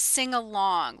 You want to sing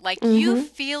along. Like you Mm-hmm.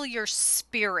 feel your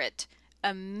spirit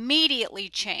immediately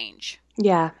change.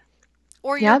 Yeah.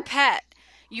 Or your Yep. pet.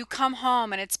 You come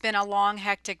home and it's been a long,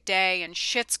 hectic day and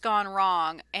shit's gone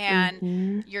wrong, and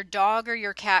Mm-hmm. your dog or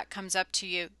your cat comes up to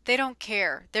you. They don't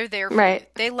care. They're there for Right. you.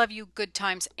 They love you good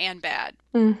times and bad.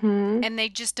 Mm-hmm. And they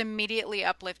just immediately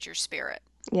uplift your spirit.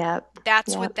 Yep.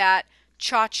 That's Yep. with that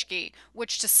tchotchke,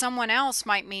 which to someone else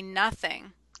might mean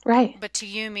nothing, Right. but to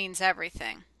you means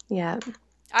everything. Yep.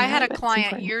 I had Yep. a It's client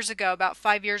important. years ago, about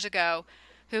 5 years ago,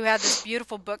 who had this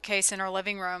beautiful bookcase in her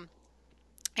living room,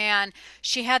 and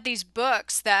she had these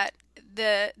books that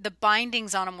the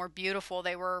bindings on them were beautiful.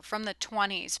 They were from the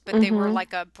 20s, but they were Mm-hmm.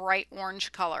 like a bright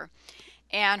orange color.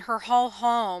 and her whole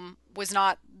home was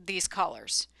not these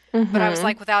colors. But I was Mm-hmm.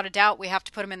 like, without a doubt, we have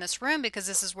to put them in this room because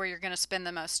this is where you're going to spend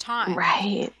the most time.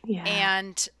 Right. Yeah.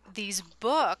 And these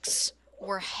books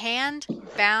were hand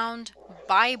bound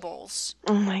Bibles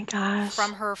Oh my gosh.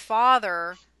 from her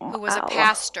father, who was a Wow.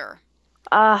 pastor.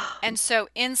 Ah, And so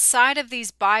inside of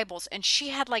these Bibles, and she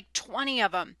had like 20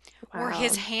 of them, were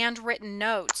his wow. handwritten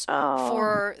notes Oh,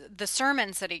 for the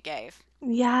sermons that he gave.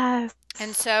 yes.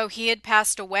 And so he had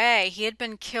passed away. He had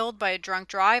been killed by a drunk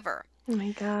driver. Oh my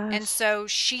And gosh. so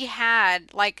she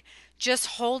had, like, just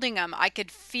holding him, I could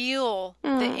feel the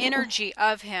Mm, energy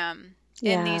of him in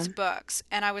yeah. these books.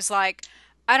 And I was like,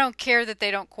 I don't care that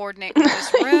they don't coordinate with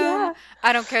this room. Yeah.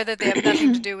 I don't care that they have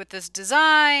nothing to do with this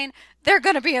design. They're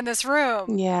going to be in this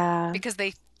room Yeah. because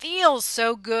they feel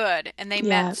so good and they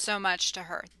meant Yeah. so much to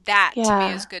her. That to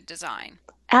me is Yeah. good design.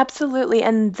 Absolutely.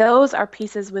 And those are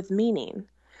pieces with meaning.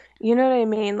 You know what I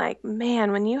mean? Like,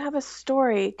 man, when you have a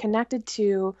story connected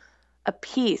to a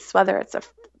piece, whether it's a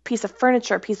piece of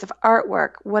furniture, a piece of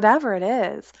artwork, whatever it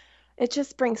is, it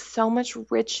just brings so much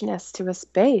richness to a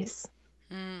space.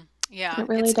 Yeah, It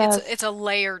really it's does. it's a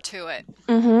layer to it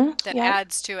Mm-hmm. that Yep.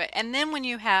 adds to it. And then when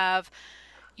you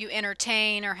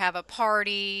entertain or have a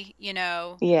party,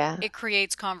 Yeah. it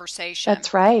creates conversation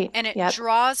That's right. and it Yep.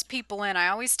 draws people in. I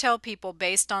always tell people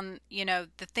based on,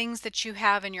 the things that you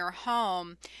have in your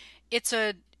home, it's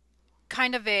a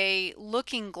kind of a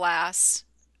looking glass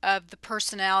of the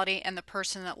personality and the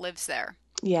person that lives there.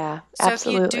 Yeah. So if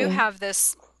you do Absolutely. have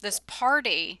this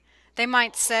party, they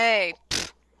might say,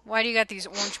 "Why do you got these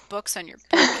orange books on your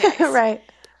bookcase?" Right.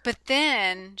 But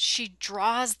then she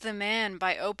draws them in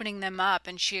by opening them up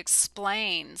and she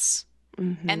explains.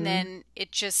 And Mm-hmm. then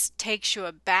it just takes you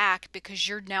aback because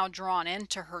you're now drawn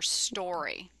into her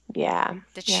story Yeah.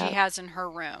 that she Yeah. has in her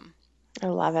room. I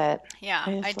love it. Yeah,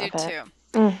 I I just do love it.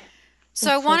 too. Mm,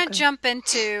 So I it's so want to good. jump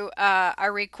into. I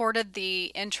recorded the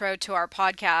intro to our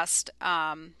podcast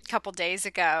a couple days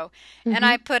ago, and Hmm.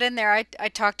 I put in there. I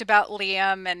talked about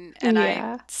Liam, and I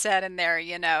Yeah. said in there,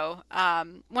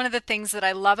 one of the things that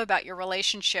I love about your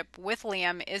relationship with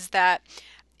Liam is that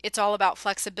it's all about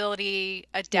flexibility,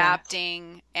 Yes.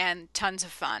 adapting, and tons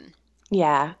of fun.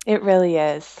 Yeah. It really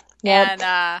is. Yep.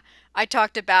 And I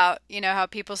talked about, how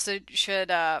people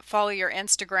should follow your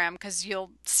Instagram because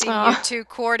you'll see you Oh. two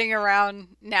courting around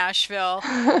Nashville.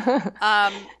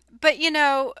 But,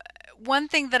 one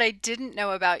thing that I didn't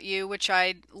know about you, which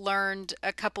I learned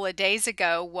a couple of days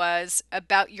ago, was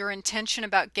about your intention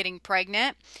about getting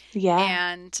pregnant. Yeah.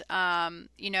 And,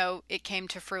 it came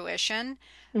to fruition.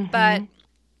 But Hmm.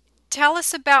 tell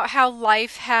us about how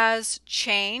life has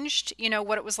changed,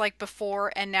 what it was like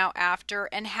before and now after,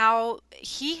 and how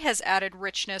he has added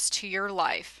richness to your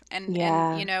life and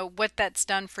Yeah. what that's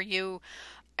done for you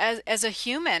as a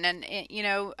human and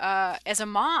as a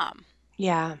mom.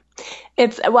 Yeah.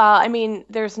 Well, I mean,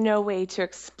 there's no way to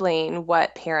explain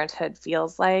what parenthood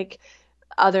feels like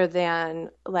other than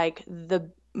like the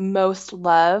most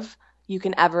love you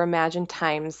can ever imagine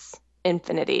times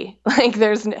infinity. Like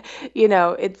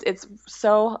it's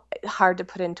so hard to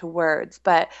put into words.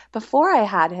 But before I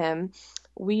had him,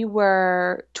 we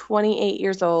were 28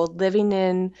 years old, living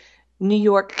in New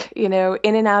York, in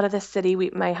and out of the city.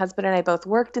 My husband and I both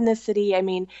worked in the city. I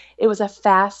mean, it was a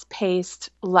fast-paced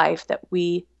life that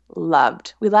we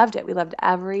loved. We loved it. We loved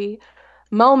every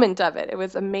moment of it. It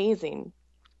was amazing.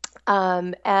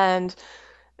 And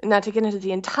not to get into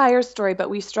the entire story, but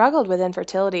we struggled with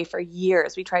infertility for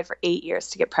years. We tried for 8 years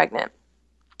to get pregnant.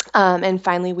 And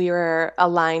finally, we were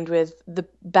aligned with the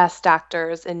best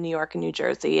doctors in New York and New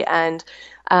Jersey, and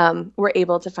were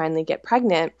able to finally get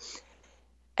pregnant.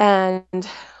 And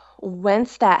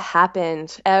once that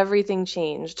happened, everything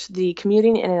changed. The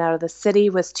commuting in and out of the city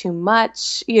was too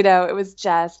much. It was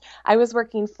just, I was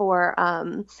working for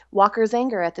Walker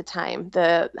Zanger at the time,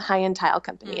 the high-end tile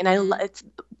company. And Mm-hmm. it's,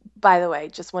 by the way,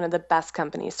 just one of the best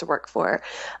companies to work for.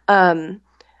 Um,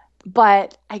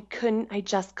 but I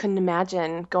just couldn't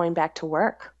imagine going back to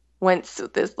work once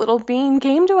this little being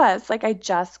came to us. Like, I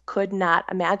just could not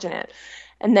imagine it.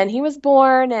 And then he was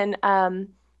born, and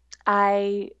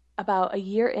I, about a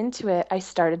year into it, I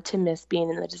started to miss being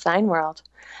in the design world.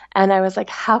 And I was like,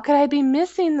 how could I be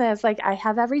missing this? Like, I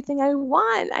have everything I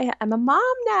want. I'm a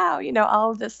mom now,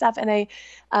 all of this stuff. And I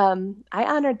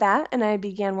honored that, and I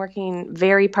began working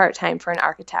very part-time for an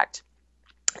architect.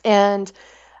 And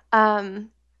um,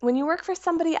 when you work for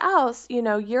somebody else,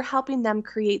 you're helping them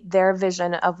create their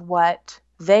vision of what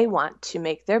they want to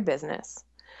make their business.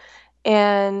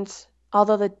 And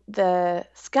although the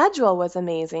schedule was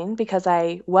amazing because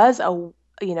I was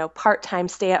part-time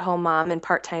stay-at-home mom and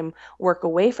part-time work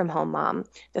away from home mom.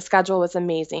 The schedule was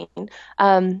amazing.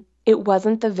 It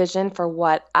wasn't the vision for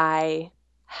what I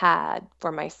had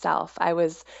for myself. I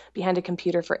was behind a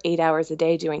computer for 8 hours a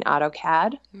day doing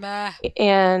AutoCAD, Meh.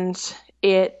 and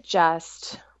it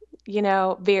just,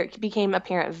 very became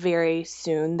apparent very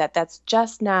soon that that's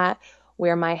just not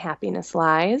where my happiness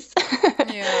lies.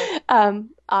 Yeah.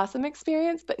 Awesome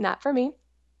experience, but not for me.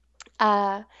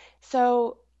 Uh,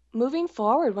 so moving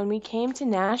forward, when we came to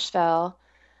Nashville,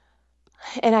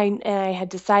 and I had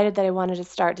decided that I wanted to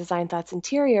start Design Thoughts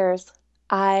Interiors,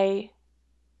 I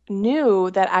knew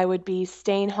that I would be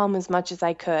staying home as much as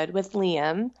I could with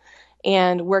Liam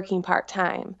and working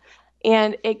part-time.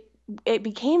 And it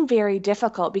became very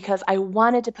difficult because I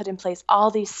wanted to put in place all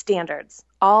these standards,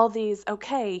 all these,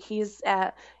 okay, he's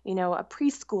at, a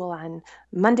preschool on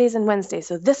Mondays and Wednesdays,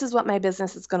 so this is what my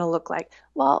business is going to look like.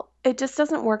 Well, it just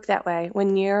doesn't work that way.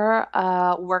 When you're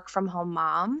a work from home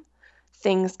mom,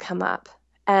 things come up.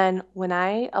 And when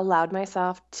I allowed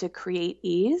myself to create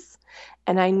ease,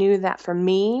 and I knew that for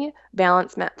me,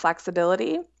 balance meant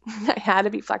flexibility. I had to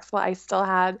be flexible. I still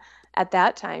had, at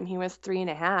that time, he was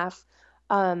 3.5.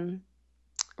 Um,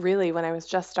 Really, when I was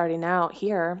just starting out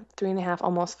here, 3.5,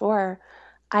 almost 4,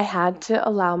 I had to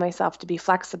allow myself to be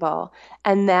flexible.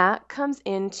 And that comes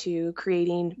into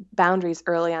creating boundaries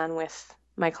early on with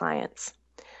my clients.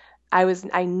 I was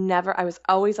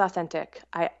always authentic.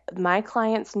 My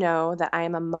clients know that I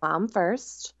am a mom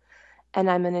first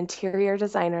and I'm an interior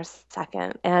designer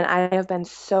second. And I have been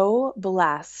so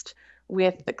blessed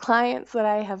with the clients that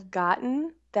I have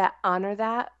gotten that honor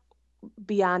that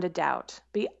beyond a doubt,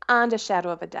 beyond a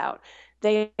shadow of a doubt.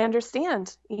 They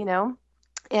understand,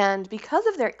 and because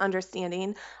of their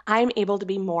understanding, I'm able to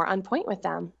be more on point with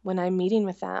them when I'm meeting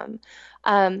with them.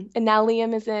 And now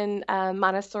Liam is in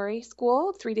Montessori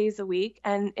school 3 days a week,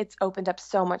 and it's opened up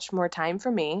so much more time for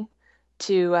me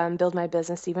to build my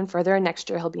business even further. And next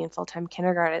year he'll be in full-time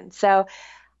kindergarten. So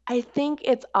I think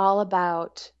it's all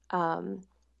about,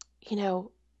 you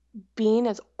know, being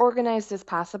as organized as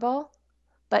possible,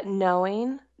 but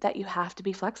knowing that you have to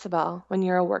be flexible when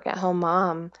you're a work at home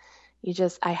mom.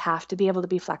 I have to be able to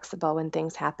be flexible when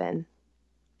things happen.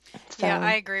 Yeah,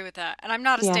 I So, agree with that. And I'm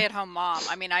not a yeah. stay-at-home mom.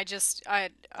 I mean,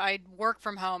 I work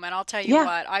from home, and I'll tell you Yeah.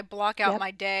 what, I block out Yep.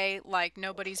 my day like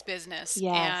nobody's business,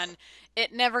 Yes. and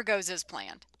it never goes as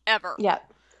planned, ever.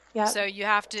 Yep. Yep. So you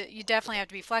definitely have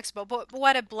to be flexible. But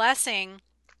what a blessing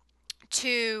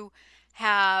to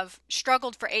have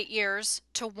struggled for 8 years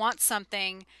to want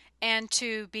something and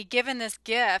to be given this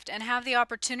gift and have the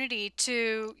opportunity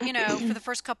to, for the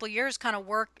first couple of years kind of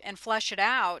work and flesh it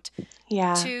out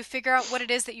Yeah. to figure out what it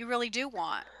is that you really do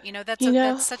want. You That's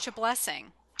know, such a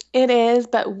blessing. it is,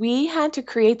 but we had to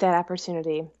create that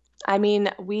opportunity. I mean,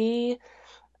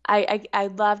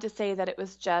 I'd love to say that it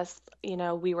was just,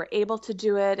 we were able to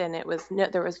do it and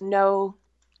there was no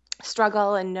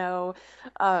struggle and no,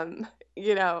 um,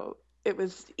 you know, it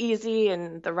was easy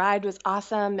and the ride was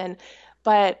awesome.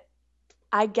 But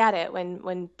I get it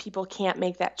when people can't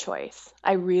make that choice.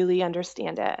 I really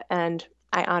understand it. And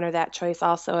I honor that choice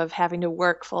also of having to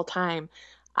work full time.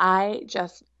 I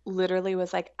just literally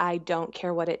was like, I don't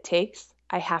care what it takes.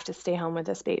 I have to stay home with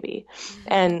this baby.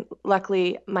 And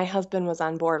luckily, my husband was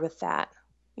on board with that.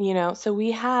 So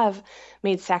we have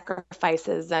made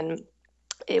sacrifices, and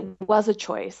it was a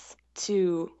choice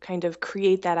to kind of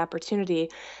create that opportunity.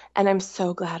 And I'm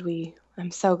so glad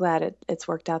it's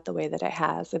worked out the way that it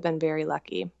has. I've been very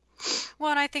lucky. Well,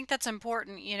 and I think that's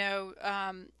important.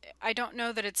 I don't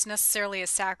know that it's necessarily a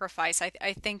sacrifice.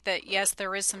 I think that, yes,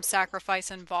 there is some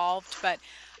sacrifice involved, but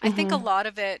I think a Hmm. lot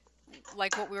of it,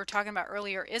 like what we were talking about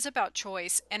earlier, is about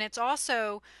choice. And it's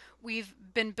also, we've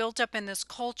been built up in this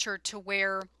culture to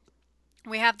where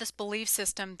we have this belief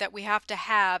system that we have to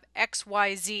have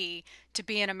XYZ to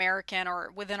be an American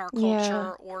or within our Yeah.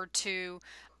 culture or to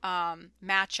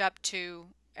match up to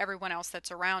everyone else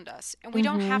that's around us. And we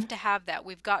don't Hmm. have to have that.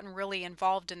 We've gotten really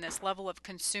involved in this level of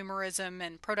consumerism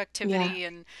and Yeah. productivity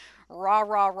and rah,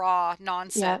 rah, rah Yeah.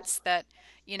 nonsense that,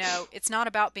 it's not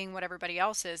about being what everybody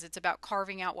else is. It's about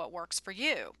carving out what works for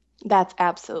you. That's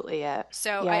absolutely it.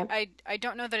 So Yeah. I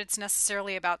don't know that it's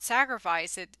necessarily about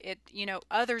sacrifice.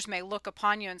 Others may look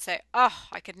upon you and say, "Oh,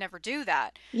 I could never do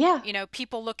that." Yeah.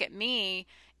 People look at me,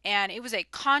 and it was a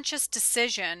conscious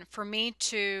decision for me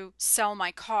to sell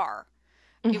my car.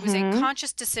 It was a Hmm.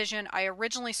 conscious decision. I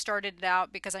originally started it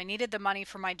out because I needed the money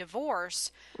for my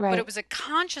divorce, but it Right. was a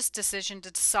conscious decision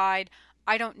to decide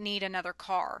I don't need another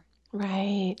car.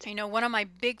 Right. One of my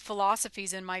big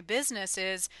philosophies in my business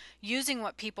is using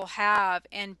what people have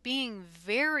and being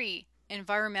very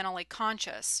environmentally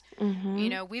conscious.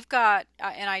 Mhm. We've got,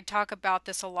 and I talk about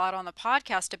this a lot on the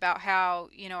podcast about how,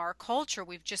 our culture,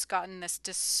 we've just gotten this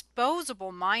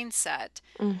disposable mindset,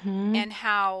 Mhm. and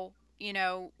how,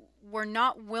 we're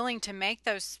not willing to make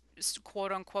those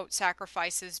quote unquote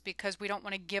sacrifices because we don't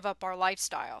want to give up our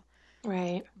lifestyle.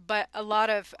 Right. But a lot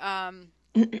of,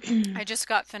 I just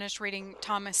got finished reading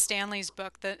Thomas Stanley's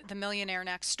book, The Millionaire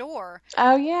Next Door,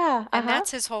 Oh yeah. and Uh-huh.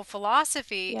 that's his whole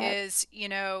philosophy Yep. is,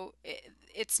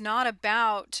 it's not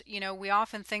about, we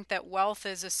often think that wealth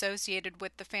is associated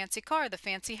with the fancy car, the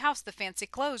fancy house, the fancy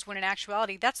clothes, when in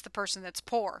actuality, that's the person that's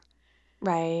poor.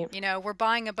 Right. We're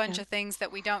buying a bunch Yep. of things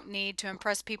that we don't need to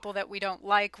impress people that we don't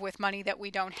like with money that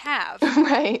we don't have.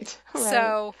 Right. Right.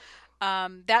 So,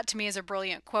 that to me is a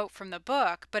brilliant quote from the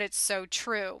book, but it's so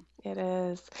true. It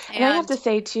is. And I have to And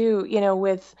say too,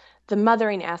 with the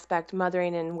mothering aspect,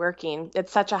 mothering and working,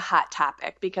 it's such a hot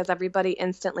topic because everybody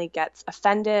instantly gets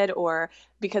offended, or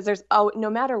because no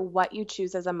matter what you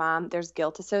choose as a mom, there's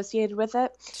guilt associated with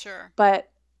it. sure. But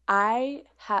I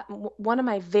have one of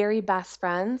my very best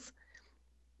friends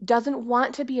doesn't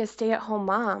want to be a stay-at-home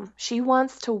mom. She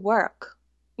wants to work.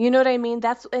 You know what I mean?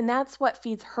 That's what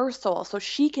feeds her soul, so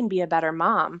she can be a better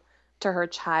mom to her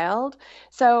child.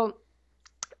 So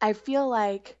I feel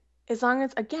like as long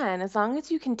as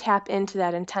you can tap into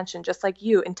that intention, just like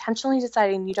you intentionally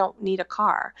deciding you don't need a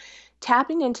car,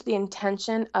 tapping into the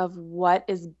intention of what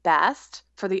is best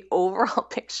for the overall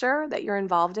picture that you're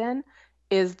involved in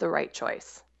is the right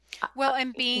choice. Uh, uh, Well, and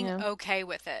You being know? okay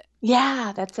with it.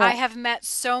 Yeah, that's I it. have met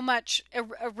so much,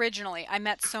 originally, I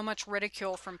met so much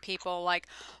ridicule from people like,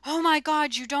 oh my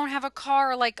God, you don't have a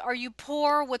car. Like, are you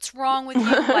poor? What's wrong with you?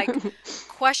 Like,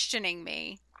 questioning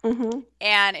me. Hmm.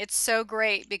 And it's so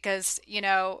great because,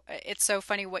 it's so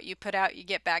funny what you put out, you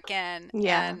get back in.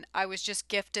 Yeah. And I was just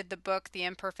gifted the book, The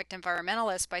Imperfect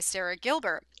Environmentalist by Sarah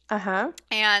Gilbert. Uh-huh.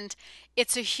 And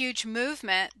it's a huge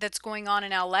movement that's going on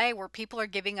in LA where people are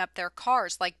giving up their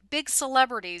cars, like big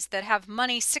celebrities that have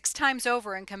money 6 times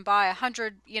over and can buy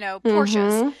 100,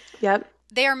 Porsches. Hmm. Yep.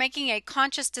 They are making a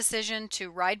conscious decision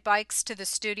to ride bikes to the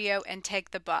studio and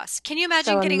take the bus. Can you So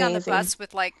imagine getting on the amazing. bus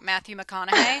with like Matthew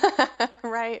McConaughey?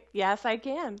 Right. Yes, I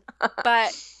can.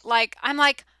 But like, I'm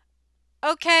like,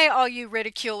 okay, all you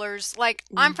ridiculers, like,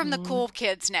 I'm from the Hmm. cool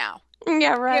kids now.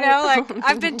 Yeah, right. Like,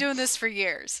 I've been doing this for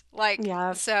years. Like,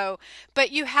 Yeah. so,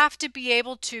 but you have to be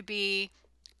able to be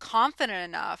confident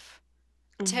enough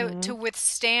to Hmm.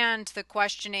 withstand the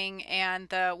questioning and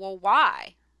the, well,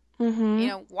 why? Hmm.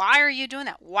 Why are you doing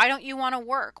that? Why don't you want to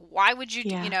work? Why would you,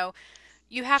 Yeah.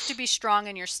 you have to be strong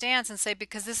in your stance and say,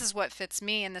 because this is what fits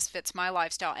me and this fits my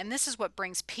lifestyle and this is what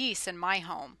brings peace in my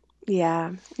home.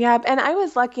 Yeah. Yeah. And I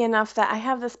was lucky enough that I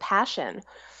have this passion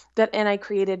and I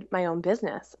created my own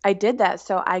business. I did that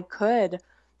so I could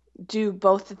do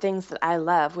both the things that I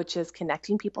love, which is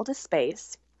connecting people to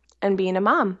space and being a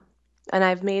mom. And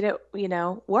I've made it,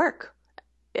 work.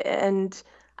 And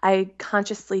I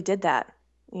consciously did that.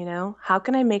 How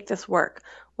can I make this work?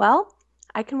 Well,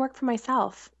 I can work for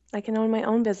myself. I can own my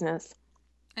own business,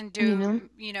 And you know?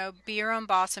 do, be your own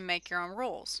boss and make your own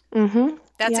rules. Mm-hmm.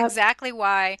 That's Yep. exactly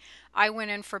why I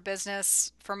went in for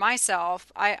business for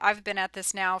myself. I've been at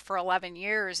this now for 11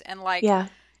 years, and like, Yeah.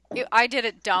 I did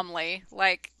it dumbly.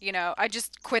 Like, I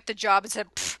just quit the job and said,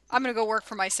 I'm going to go work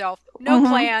for myself. No Mm-hmm.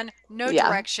 plan, no Yeah.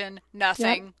 direction, Yep.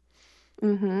 nothing.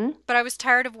 Mm-hmm. But I was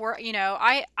tired of work.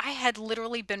 I had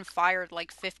literally been fired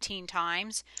like 15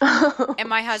 times. And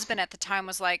my husband at the time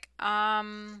was like,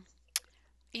 I'm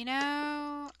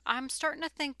starting to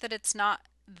think that it's not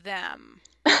them.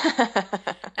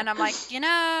 And I'm like,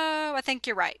 I think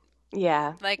you're right.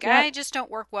 Yeah. Like, I Yep. just don't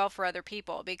work well for other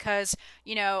people because,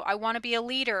 I want to be a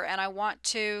leader and I want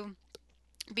to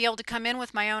be able to come in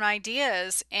with my own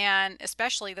ideas. And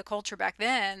especially the culture back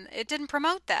then, it didn't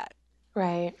promote that.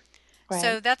 Right. Right.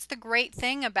 So that's the great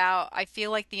thing about, I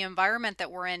feel like, the environment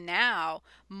that we're in now,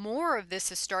 more of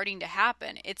this is starting to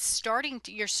happen.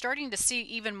 You're starting to see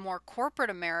even more corporate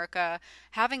America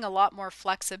having a lot more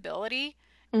flexibility,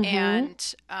 Mm-hmm.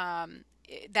 and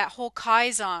that whole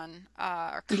Kaizen,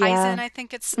 or Kaizen, Yeah. I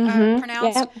think it's Mm-hmm.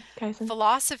 pronounced, Yep. Kaizen.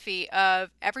 philosophy of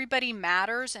everybody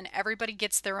matters and everybody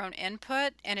gets their own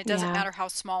input, and it doesn't Yeah. matter how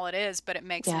small it is, but it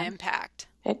makes an Yeah. impact.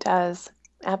 It does.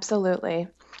 Absolutely.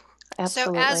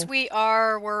 So as Absolutely.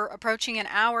 we're approaching an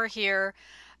hour here,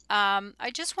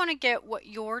 I just want to get what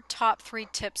your top 3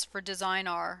 tips for design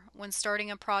are when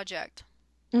starting a project.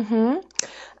 Mm-hmm.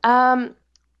 Um,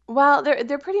 well, they're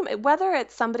whether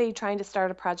it's somebody trying to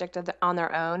start a project on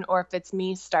their own or if it's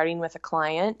me starting with a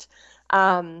client,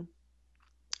 um,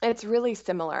 it's really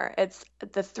similar. It's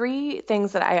the three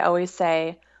things that I always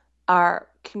say are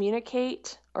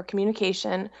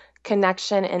communication,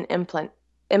 connection, and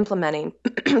implementing.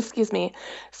 Excuse me.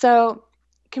 So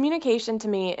communication to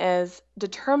me is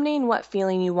determining what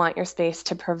feeling you want your space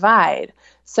to provide.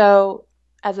 So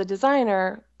as a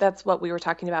designer, that's what we were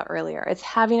talking about earlier. It's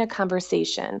having a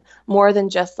conversation more than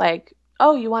just like,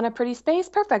 oh, you want a pretty space?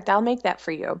 Perfect. I'll make that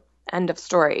for you. End of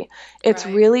story. It's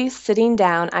Right. really sitting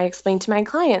down. I explain to my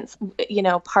clients,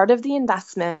 part of the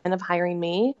investment of hiring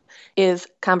me is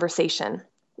conversation,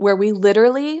 where we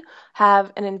literally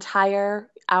have an entire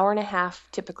hour and a half,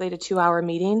 typically to 2 hour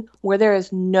meeting, where there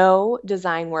is no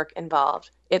design work involved.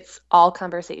 It's all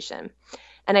conversation.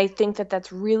 And I think that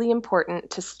that's really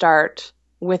important to start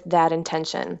with that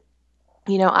intention.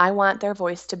 I want their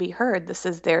voice to be heard. This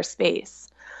is their space.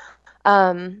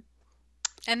 Um,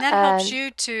 And that helps and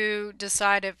you to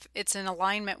decide if it's in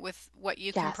alignment with what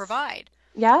you can yes, provide.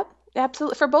 yep,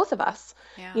 absolutely. For both of us,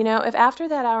 Yeah. if after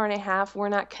that hour and a half we're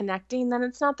not connecting, then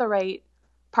it's not the right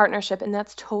partnership, and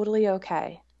that's totally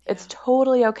okay. It's Yeah.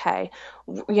 totally okay.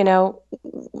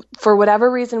 For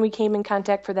whatever reason we came in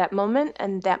contact for that moment,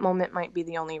 and that moment might be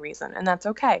the only reason, and that's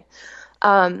okay.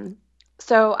 Um,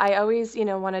 so I always,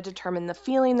 want to determine the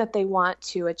feeling that they want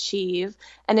to achieve.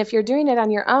 And if you're doing it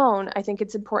on your own, I think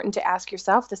it's important to ask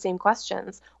yourself the same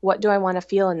questions. What do I want to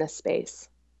feel in this space?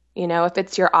 If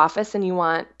it's your office and you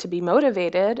want to be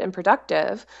motivated and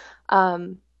productive,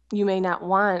 you may not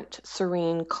want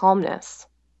serene calmness.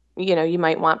 You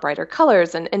might want brighter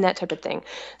colors and that type of thing.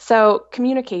 So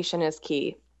communication is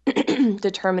key,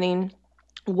 determining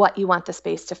what you want the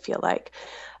space to feel like.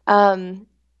 Um,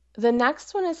 the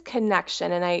next one is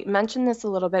connection, and I mentioned this a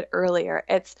little bit earlier.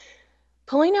 It's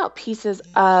pulling out pieces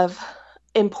of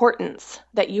importance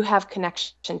that you have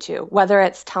connection to, whether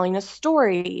it's telling a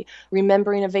story,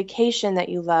 remembering a vacation that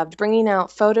you loved, bringing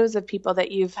out photos of people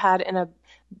that you've had in a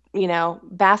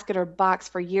basket or box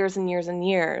for years and years and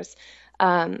years.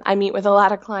 I meet with a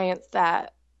lot of clients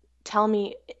that tell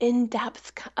me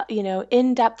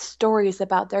in-depth stories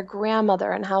about their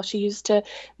grandmother and how she used to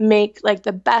make like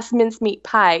the best mincemeat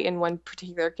pie in one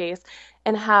particular case,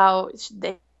 and how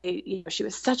she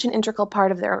was such an integral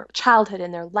part of their childhood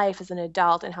and their life as an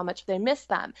adult, and how much they miss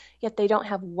them. Yet they don't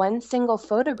have one single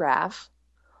photograph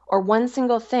or one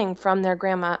single thing from their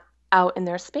grandma out in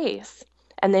their space,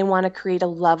 and they want to create a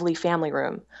lovely family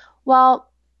room. Well,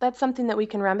 that's something that we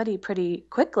can remedy pretty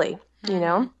quickly, you Mm-hmm.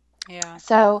 know? Yeah.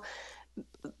 So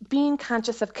being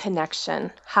conscious of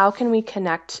connection, how can we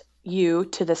connect you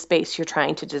to the space you're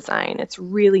trying to design? It's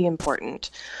really important.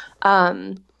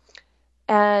 Um,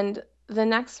 and the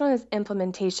next one is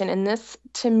implementation. And this,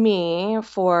 to me,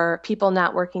 for people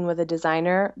not working with a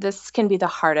designer, this can be the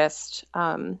hardest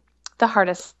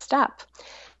step,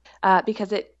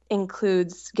 because it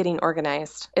includes getting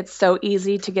organized. It's so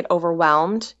easy to get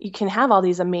overwhelmed. You can have all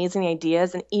these amazing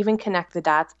ideas and even connect the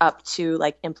dots up to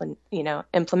like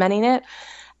implementing it.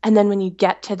 And then when you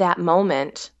get to that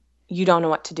moment, you don't know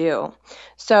what to do.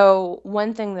 So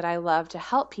one thing that I love to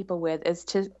help people with is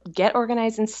to get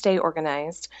organized and stay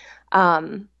organized.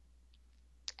 Um,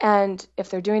 and if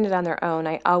they're doing it on their own,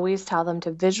 I always tell them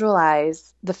to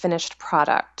visualize the finished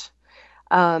product.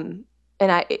 Um,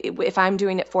 if I'm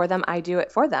doing it for them, I do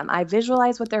it for them. I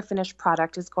visualize what their finished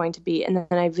product is going to be, and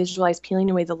then I visualize peeling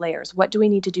away the layers. What do we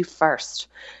need to do first?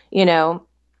 You know,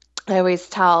 I always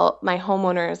tell my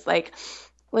homeowners, like,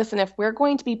 listen, if we're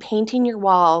going to be painting your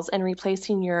walls and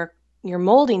replacing your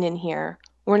molding in here,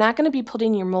 we're not going to be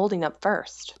putting your molding up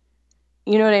first.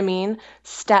 You know what I mean?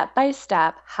 Step by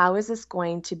step, how is this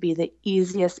going to be the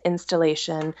easiest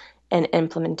installation and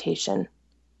implementation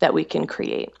that we can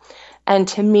create? And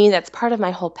to me, that's part of my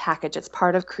whole package. It's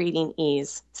part of creating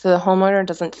ease. So the homeowner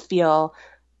doesn't feel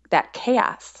that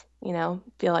chaos,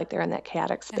 feel like they're in that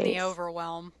chaotic And the space.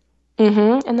 overwhelm.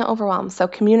 And the overwhelm. So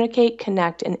communicate,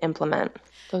 connect, and implement.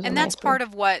 Those are And my that's three. part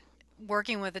of what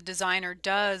working with a designer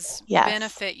does Yes.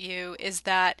 benefit you is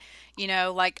that,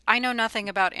 like I know nothing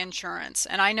about insurance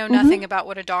and I know nothing Mm-hmm. about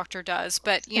what a doctor does,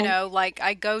 but, Right. like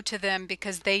I go to them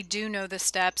because they do know the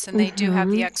steps and they do have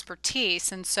the Mm-hmm.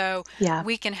 expertise. And so Yeah.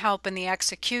 we can help in the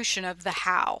execution of the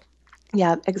how.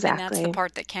 Yeah, And that's the exactly.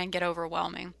 part that can get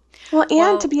overwhelming. Well, and to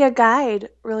Well, be a guide,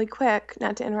 really quick,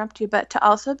 not to interrupt you, but to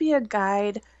also be a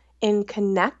guide in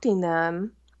connecting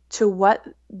them to what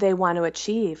they want to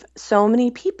achieve. So many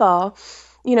people,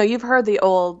 you've heard the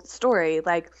old story,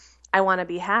 like, I want to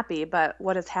be happy, but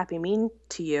what does happy mean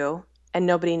to you? And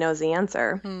nobody knows the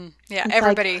answer. yeah, It's like,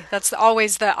 everybody, that's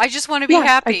always I just want to be yeah, I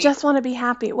happy. just want to be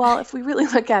happy. Well, if we really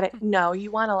look at it, no,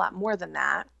 you want a lot more than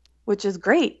that, which is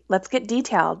great. Let's get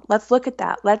detailed. Let's look at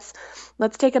that. Let's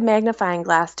take a magnifying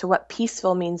glass to what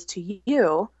peaceful means to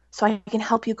you so I can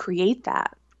help you create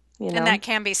that. you And know. that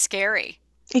can be scary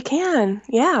It can,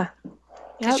 yeah.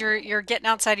 because Yep. you're getting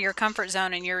outside of your comfort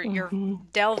zone and you're Hmm.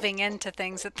 delving into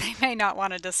things that they may not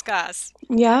want to discuss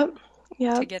Yep. to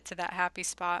Yep. get to that happy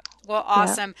spot. Well, Yep.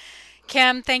 awesome.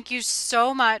 Kim, thank you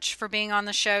so much for being on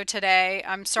the show today.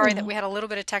 I'm sorry that we had a little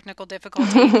bit of technical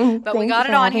difficulty, but we Thank you got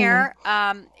for it on having me. here.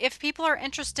 If people are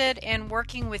interested in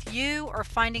working with you or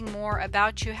finding more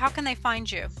about you, how can they find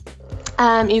you?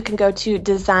 You can go to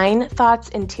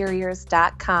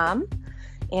designthoughtsinteriors.com,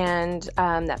 and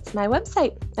that's my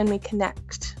website, and we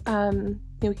connect.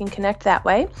 We can connect that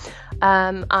way.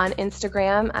 On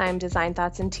Instagram, I'm Design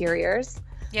Thoughts Interiors.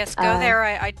 Yes, go Uh, there.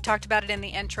 I talked about it in the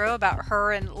intro about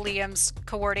her and Liam's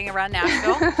cavorting around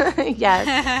Nashville.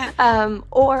 yes.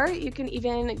 Or you can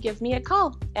even give me a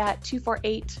call at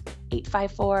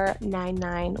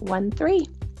 248-854-9913,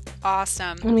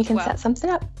 Awesome. and we can Well, set something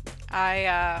up.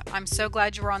 I'm so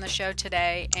glad you were on the show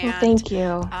today, Well, and thank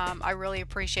you. I really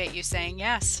appreciate you saying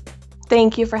yes.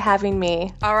 Thank you for having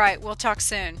me. All right, we'll talk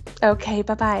soon. Okay,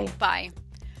 bye-bye. Bye.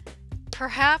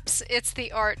 Perhaps it's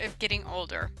the art of getting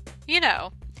older. You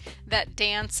know, that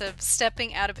dance of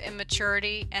stepping out of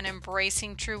immaturity and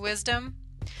embracing true wisdom.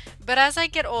 But as I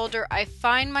get older, I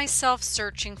find myself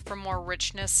searching for more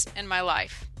richness in my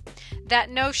life. That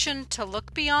notion to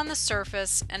look beyond the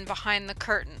surface and behind the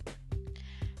curtain.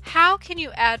 How can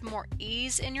you add more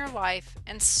ease in your life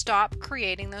and stop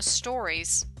creating those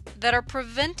stories that are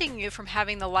preventing you from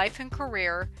having the life and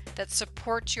career that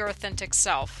supports your authentic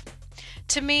self?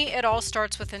 To me, it all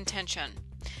starts with intention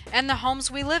and the homes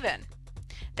we live in.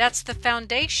 That's the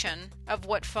foundation of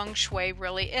what feng shui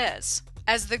really is.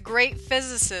 As the great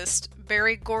physicist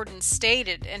Barry Gordon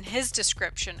stated in his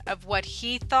description of what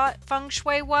he thought feng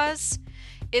shui was,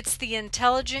 it's the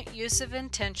intelligent use of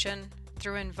intention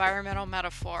through environmental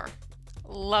metaphor.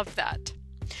 Love that.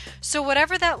 So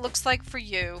whatever that looks like for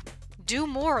you, do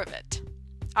more of it.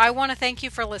 I want to thank you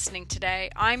for listening today.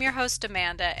 I'm your host,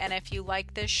 Amanda, and if you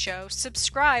like this show,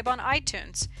 subscribe on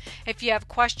iTunes. If you have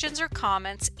questions or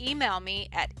comments, email me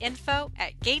at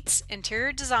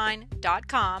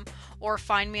info@gatesinteriordesign.com or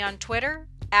find me on Twitter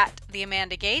at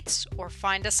 @theamandagates or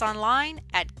find us online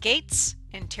at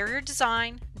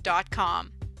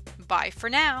gatesinteriordesign.com. Bye for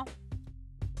now.